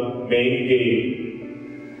the main gate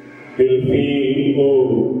will feel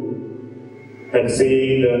awe at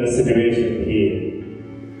seeing the situation here.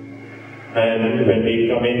 And when we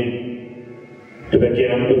come in to the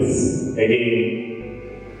campus again,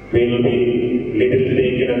 we will be little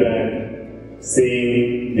taken aback,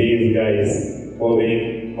 seeing these guys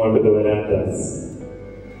moving onto the verandas.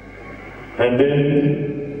 And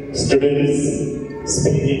then students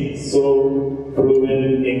speaking so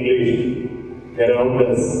fluent English around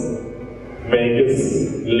us make us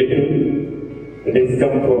little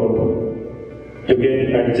discomfort to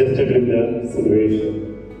get adjusted with the situation.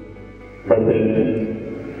 But then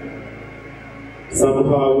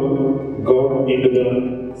somehow got into the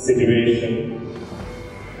situation,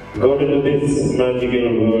 got into this magical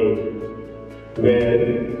world where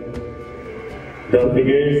the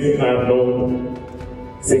figures are not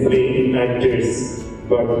simply actors,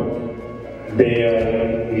 but they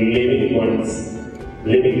are living ones,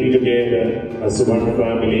 living together as one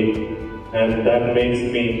family, and that makes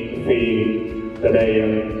me feel that I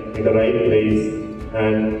am in the right place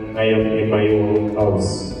and I am in my own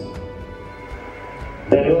house.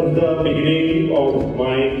 That was the beginning of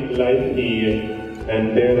my life here,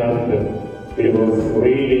 and thereafter it was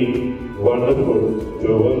really wonderful to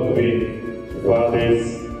work with fathers,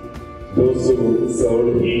 those who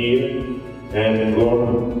served here and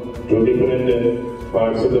gone to different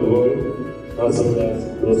parts of the world, as well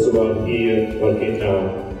as those who are here working now.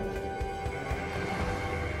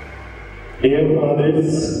 Dear fathers,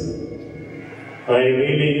 I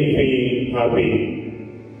really feel happy,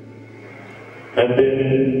 and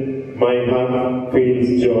then my heart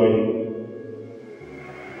feels joy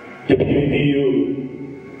to be with you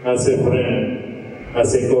as a friend,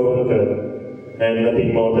 as a co-worker, and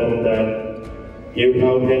nothing more than that. You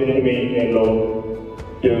have helped me a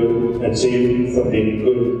lot to achieve something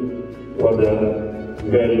good for the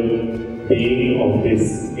well-being of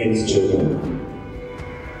this institute.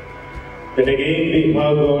 Then again, we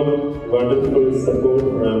have got wonderful support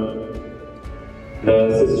from the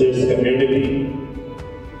sisters community,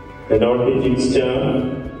 the non-teaching staff,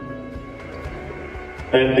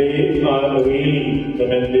 and they are really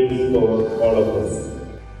tremendous for all of us.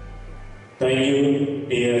 Thank you,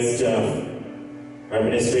 dear staff,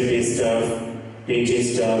 administrative staff, teaching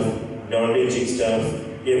staff, non-teaching staff,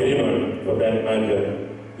 everyone for that matter.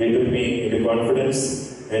 You took me into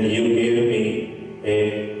confidence and you gave me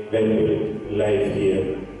a well-built life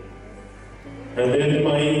here. And then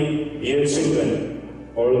my dear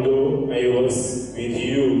children, although I was with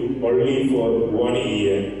you only for 1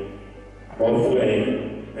 year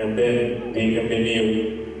offline, and then we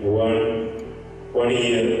continue one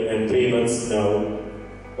year and 3 months now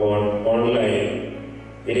on online,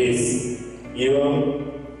 it is your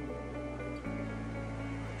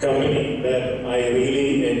company that I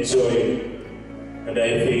really enjoy, and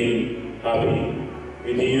I feel happy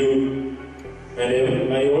with you,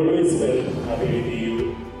 and I always felt happy with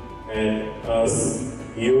you, and as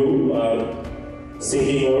you are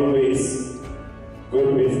seeking always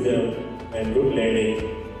good wisdom and good learning,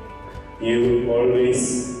 you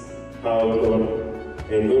always have got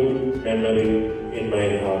a good memory in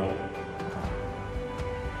my heart.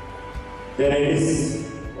 Then it is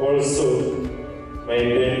also my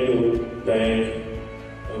turn to thank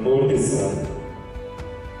Murtisa.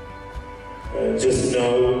 Just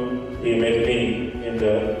now he met me in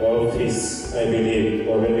the office, I believe,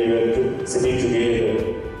 or when we were sitting together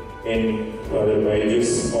in Father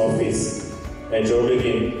Biju's office. I told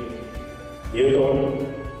him, you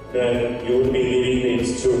thought that you would be leaving the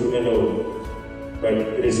institute alone, but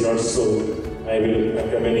it is not so. I will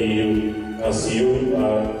accompany you. As you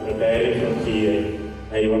are retiring from here,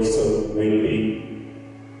 I also will be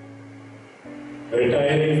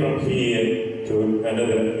retiring from here to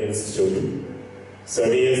another institute. So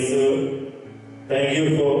dear sir, thank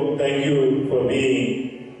you for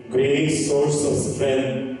being great source of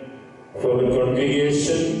strength for the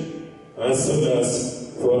congregation as well as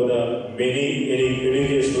for the many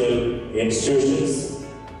educational institutions,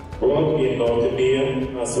 both in North India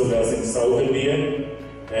as well as in South India,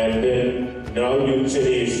 and now you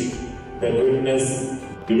cherish the goodness.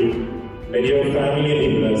 Let your family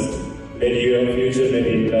be blessed, let your future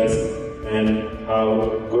be blessed, and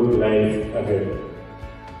have good life ahead.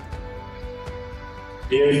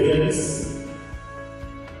 Dear friends,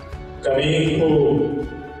 coming home,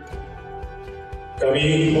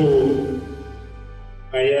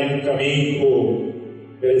 I am coming home.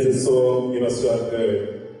 There is a song you must have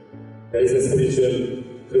heard. There is a spiritual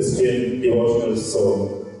Christian devotional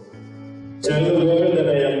song. Tell the world that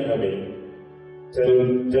I am coming. Tell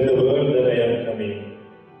the world that I am coming.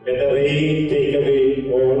 Let the rain take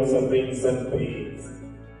away all sufferings and pains.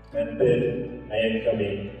 And then I am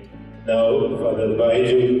coming. Now Father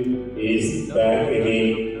Biju is back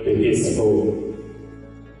again to his home,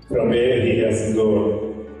 from where he has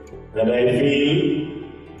gone. And I feel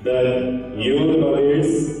that you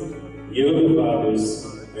mothers, you the fathers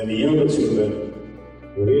and you the children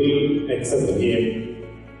will accept him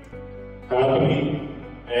happily,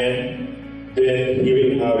 and then he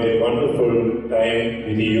will have a wonderful time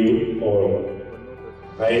with you all.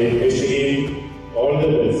 I wish him all the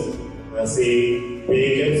best as he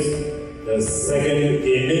begins the second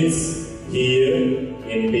innings here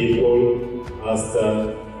in people as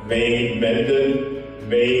the main mentor,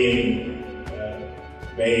 main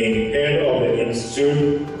head of the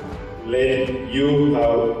institute. Let you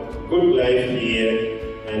have good life here,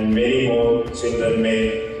 and many more children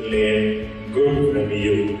may learn good from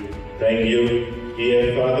you. Thank you,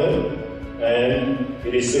 dear Father, and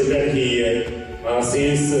it is written here as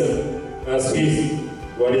his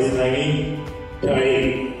what is hanging, the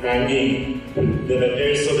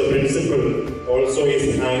letters of the principal also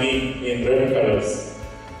is hanging in red colors.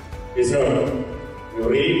 It's not. You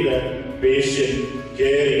read that patient,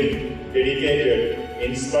 caring, dedicated,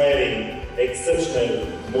 inspiring, exceptional,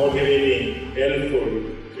 motivating, helpful,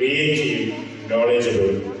 creative,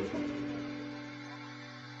 knowledgeable.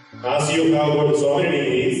 As you have got so many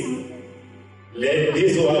degrees, let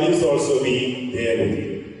these values also be there with you.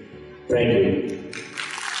 Thank you.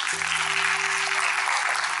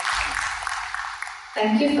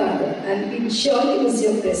 Thank you, Father, and we surely miss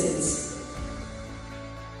your presence.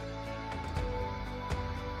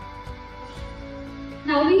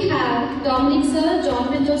 Now we have Dominic sir, John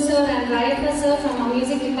Pinto sir and Rayappa sir from our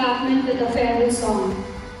music department with a farewell song.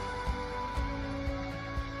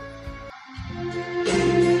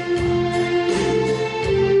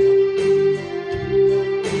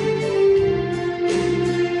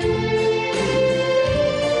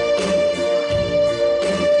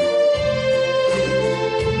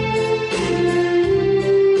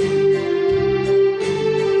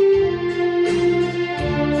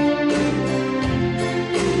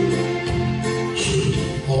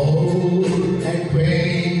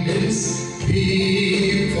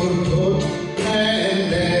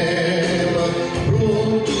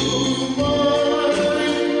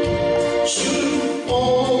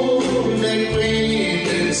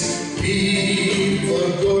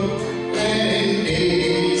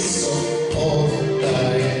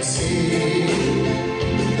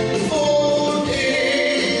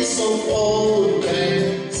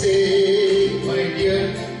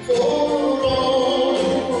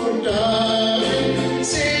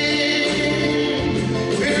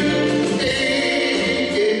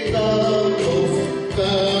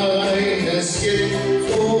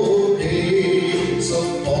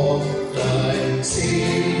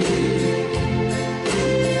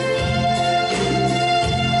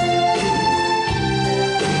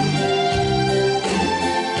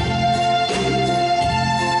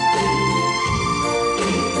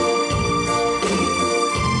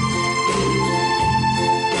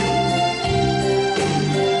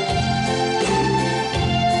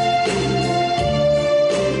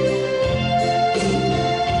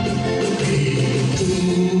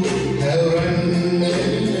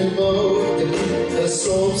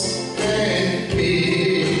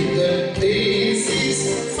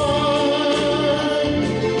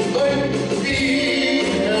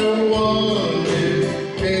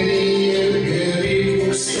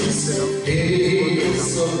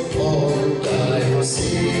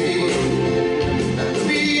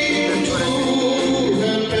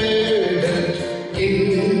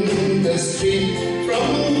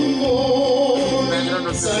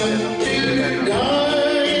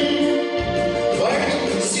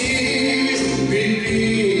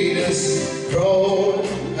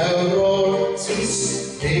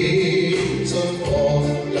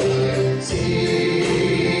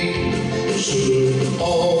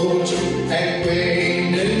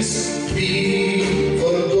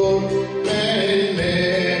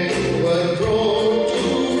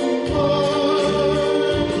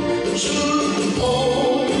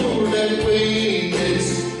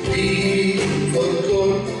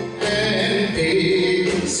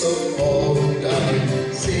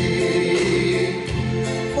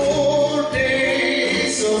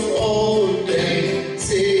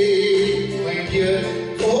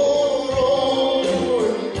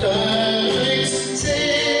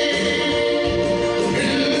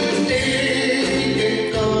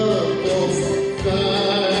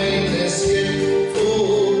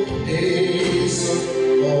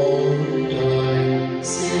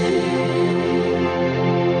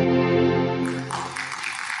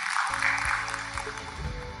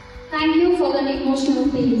 Thank you for the emotional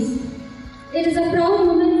piece. It is a proud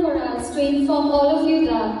moment for us to inform all of you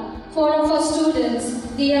that 4 of our students,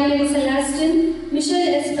 Dia Mary Celestin,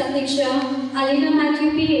 Michelle S. Pratiksha, Alina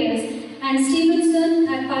Matthew P.S., and Stevenson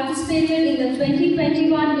had participated in the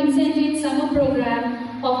 2021 Vincentian Summer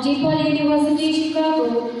Program of DePaul University,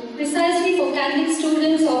 Chicago, precisely for Catholic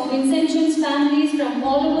students of Vincentians families from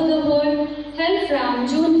all over the world, held from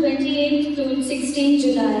June 28 to 16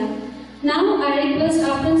 July. Now I request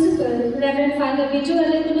our principal, Reverend Father Biju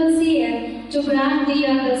CM, to grant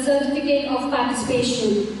the certificate of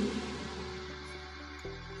participation.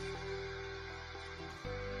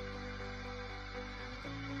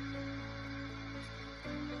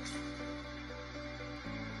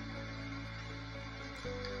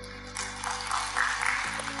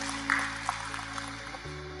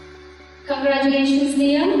 Congratulations,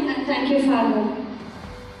 Liam, and thank you, Father.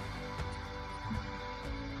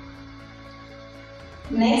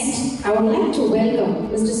 Next, I would like to welcome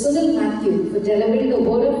Mr. Sunil Matthew for delivering the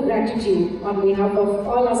word of gratitude on behalf of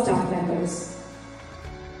all our staff members.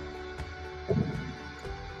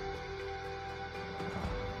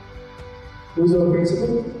 Who is our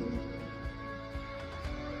principal?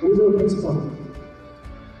 Who is our principal?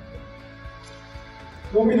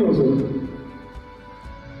 Nobody knows it.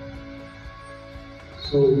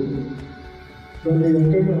 So, when we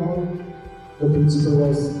entered the hall, the principal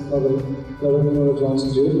was Father Reverend Johnson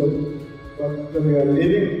J. But when we are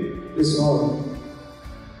leaving this hall,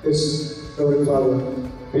 it's Reverend Father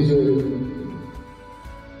Biju.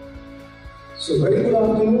 So, very good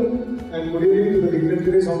afternoon and good evening to the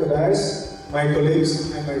dignitaries on the dais, my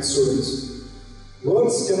colleagues and my students.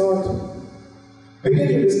 Words cannot begin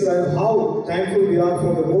to describe how thankful we are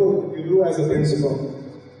for the work you do as a principal.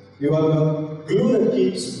 You are the glue that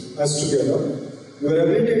keeps us together. Your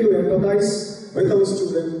ability to empathize with our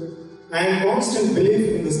students and constant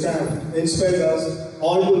belief in the staff inspires us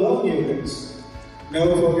all to love new things.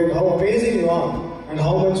 Never forget how amazing you are and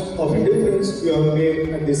how much of a difference you have made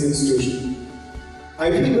at this institution.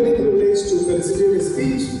 I feel very privileged to felicitate a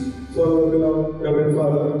speech for our beloved Reverend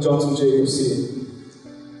Father Johnson J. CA.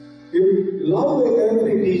 You love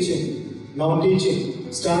every teaching,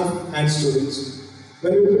 non-teaching, staff and students.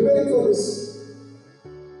 When we were preparing for this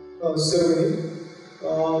ceremony,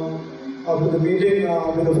 after the meeting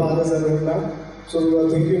with the fathers, I went back. So we were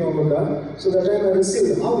thinking about that. So that time I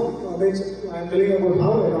received how, I'm telling about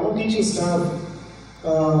how a non-teaching staff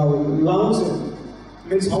loves him.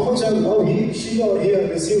 Means how much I love she or he has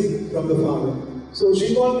received from the father. So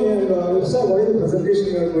she called me and sir, what is the presentation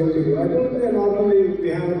you are going to do? I told her normally we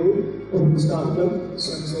have a group staff club,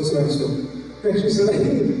 so and so. Then she said, I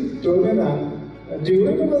told me that. Do you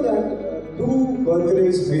remember that 2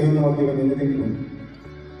 birthdays we have not given anything to?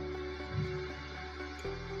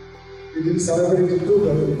 We didn't celebrate 2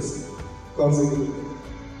 birthdays consecutively.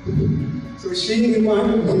 So she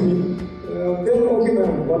reminded me, then okay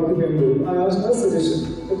ma'am, what we can do? I asked her suggestion.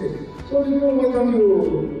 Okay. So you know, why can't you,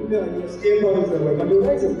 scale bar is there, why can't you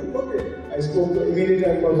rise it? Okay. I spoke immediately,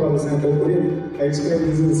 I called Father Santa for him. I explained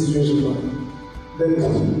this is the situation for him. Then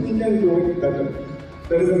he can do it better.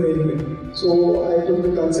 That is the main thing. So I took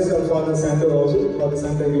the consent of Father Santa also. Father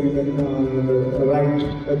Santa gave me the right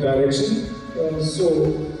direction. So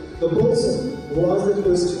the person who asked the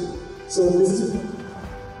question, so this is,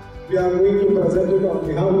 we are going to present it on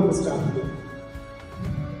behalf of the staff.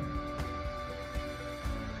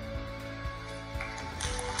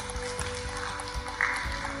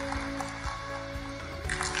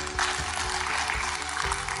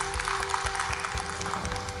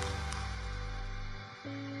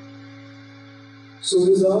 So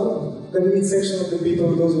these are the neat section of the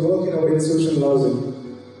people, those who work in our institution housing.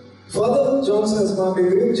 Father Johnson has marked a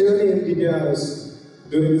great journey in DPRS.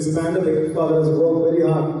 During this pandemic, Father has worked very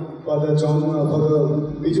hard. Father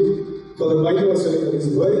Biju, Father Biju was telling us,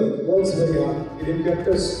 works very hard. He didn't kept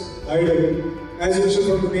us idle. As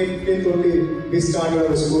usual, from the main thing only, we started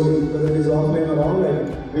our schooling, whether it is offline or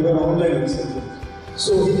online. We were online, etc.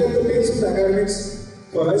 So he kept the pace of the academics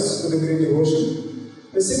for us with a great devotion.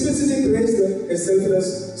 The simplicity creates a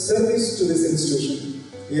selfless service to this institution.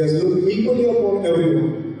 He has looked equally upon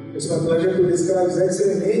everyone. It's my pleasure to describe his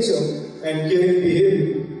excellent nature and caring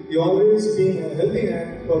behavior. He always been a helping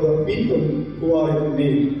hand for the people who are in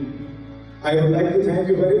need. I would like to thank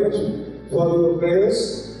you very much for your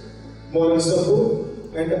prayers, moral support,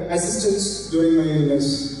 and assistance during my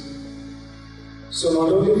illness. So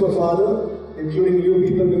not only for Father, including you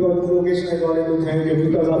people, because of the occasion I wanted to thank you,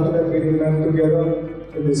 because after that we didn't together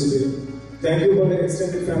in this way. Thank you for the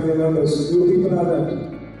extended family members. You people are that.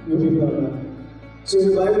 You people are that. So in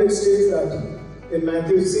the Bible it states that in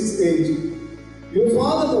Matthew 6:8, your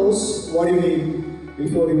Father knows what you need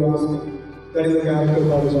before you ask Him. That is the character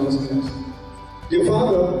Father Johnson has. Dear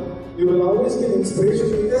Father, you will always be an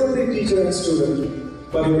inspiration to every teacher and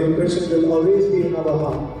student, but your impression will always be in our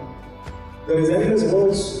heart. There is endless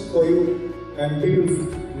words for you, and people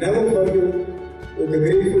never forgive the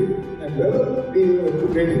grateful and never be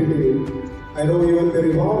grateful to you. I know you will be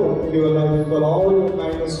rewarded in your life for all the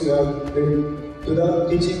kindness you have been to the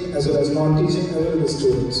teaching as well as non-teaching as well as the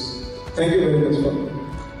students. Thank you very much for that.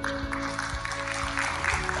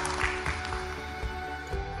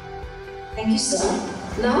 Thank you, sir.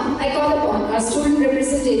 Now, I call upon our student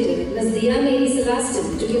representative, Ms. Dia Mary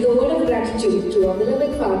Celestin, to give the word of gratitude to our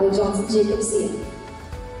beloved father, Johnson Jacob C.M.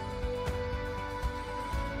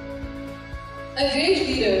 A great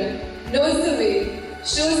leader knows the way,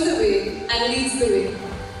 shows the way, and leads the way.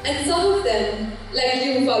 And some of them, like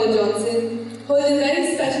you, Father Johnson, hold a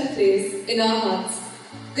very special place in our hearts.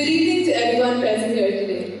 Good evening to everyone present here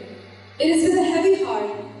today. It is with a heavy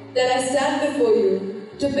heart that I stand before you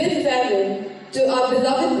to bid farewell to our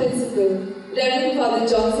beloved principal, Reverend Father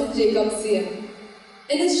Johnson Jacob C.M.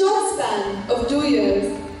 In a short span of 2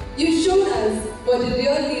 years, you've shown us what a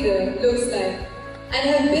real leader looks like and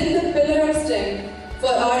have been the pillar of strength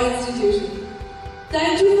for our institution.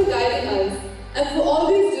 Thank you for guiding us and for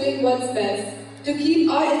always doing what's best to keep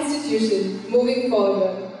our institution moving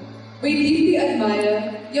forward. We deeply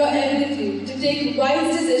admire your ability to take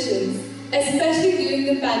wise decisions, especially during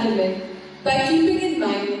the pandemic, by keeping in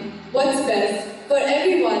mind what's best for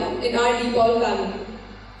everyone in our DePaul family.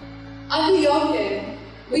 Under your care,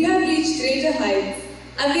 we have reached greater heights,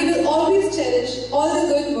 and we will always cherish all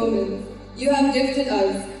the good moments you have gifted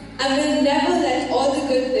us, and will never let all the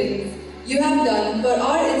good things you have done for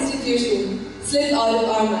our institution slip out of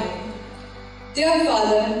our mind. Dear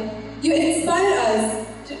Father, you inspire us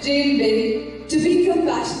to dream big, to be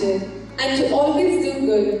compassionate, and to always do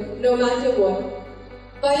good no matter what.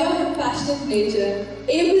 By your compassionate nature,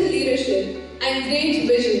 able leadership, and great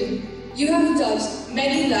vision, you have touched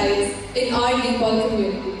many lives in our DePaul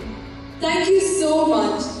community. Thank you so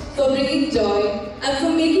much for bringing joy and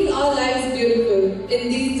for making our lives beautiful in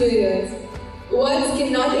these 2 years. Words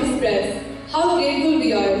cannot express how grateful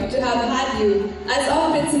we are to have had you as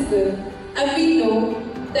our principal, and we know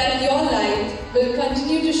that your light will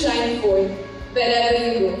continue to shine forth wherever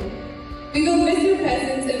you go. We will miss your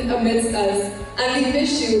presence amidst us, and we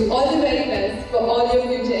wish you all the very best for all your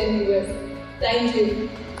future endeavors. Thank you.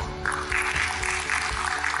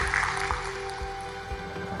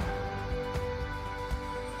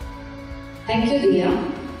 Thank you,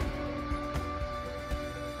 Dia.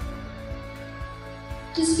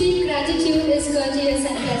 To speak gratitude is courteous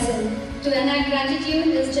and pleasant. To enact gratitude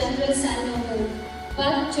is generous and noble.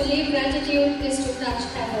 But to live gratitude is to touch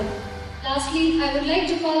heaven. Lastly, I would like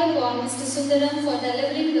to call upon Mr. Sundaram for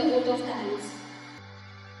delivering the vote of thanks.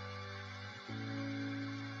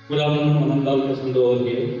 Good afternoon, all present over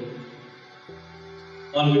here.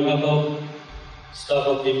 On behalf of staff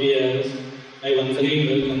of DPARS, I once again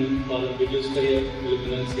welcome Father Biju, Scaria,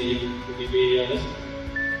 Lieutenant CE to DPARS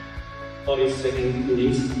for his second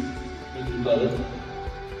innings. Father.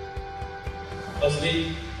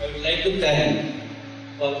 Firstly, I would like to thank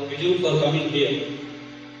Father Biju for coming here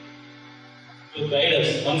to guide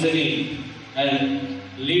us once again and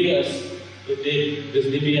lead us to take this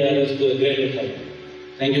DPARS to a greater height.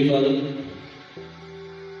 Thank you, Father.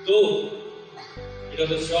 Though it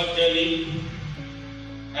was a short journey,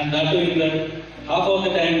 and that too in that half of the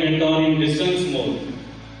time went on in distance mode,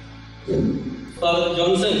 Father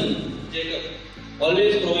Johnson Jacob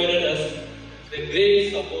always provided us the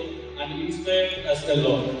great support and inspired us a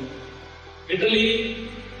lot. Literally,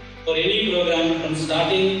 for any program from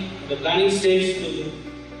starting the planning stage to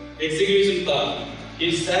the execution part,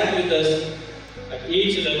 he sat with us at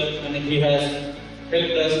each level, and he has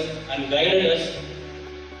helped us and guided us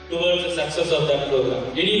towards the success of that program,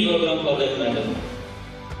 any program for that matter.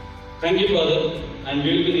 Thank you, Father, and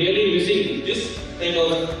we will be really missing this type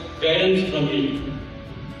of guidance from you.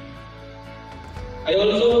 I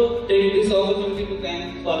also take this opportunity to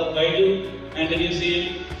thank Father Biju and the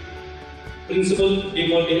Principal,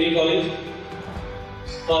 DePaul Degree College,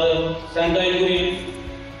 Father Santa Icurian,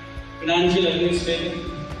 Financial Administrator,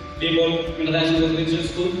 DePaul International Residential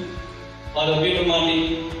School, Father Peter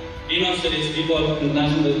Martin, Dean of Studies, DePaul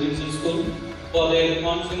International Residential School, for their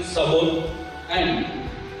constant support and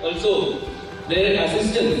also their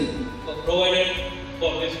assistance provided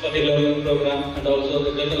for this particular program and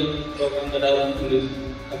also the general program that are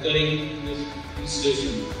occurring in this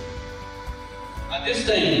institution. At this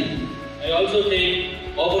time, I also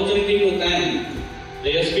take opportunity to thank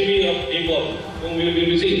the SPB of DePaul, whom we will be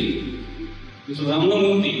missing, Mr.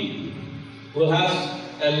 Ramanamurthy, who has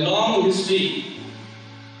a long history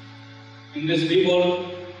in this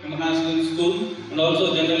DePaul International School and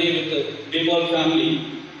also generally with the DePaul family.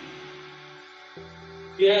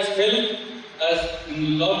 He has helped us in a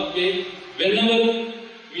lot of ways. Whenever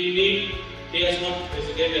we need, he has not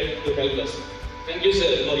hesitated to help us. Thank you,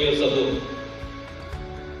 sir, for your support.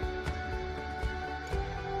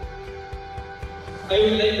 I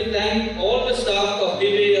would like to thank all the staff of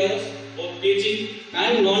DPARS, both teaching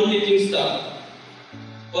and non-teaching staff,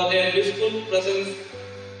 for their wishful presence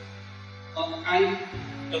and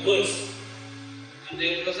efforts and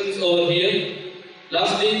their presence over here.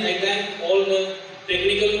 Lastly, I thank all the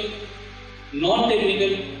technical,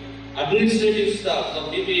 non-technical, administrative staff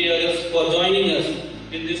of DPARS for joining us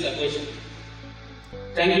in this occasion.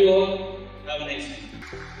 Thank you all. Have a nice day.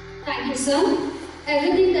 Thank you, sir.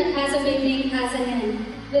 Everything that has a beginning has an end.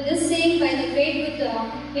 With this saying by the great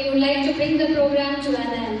Buddha, we would like to bring the program to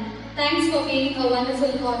an end. Thanks for being a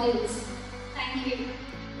wonderful audience. Thank you.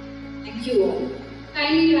 Thank you all.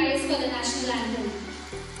 Kindly rise for the national anthem.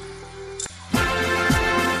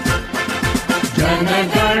 Jana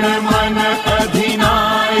Gana मन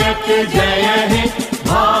अधिनायक जय हे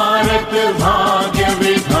भारत भाग्य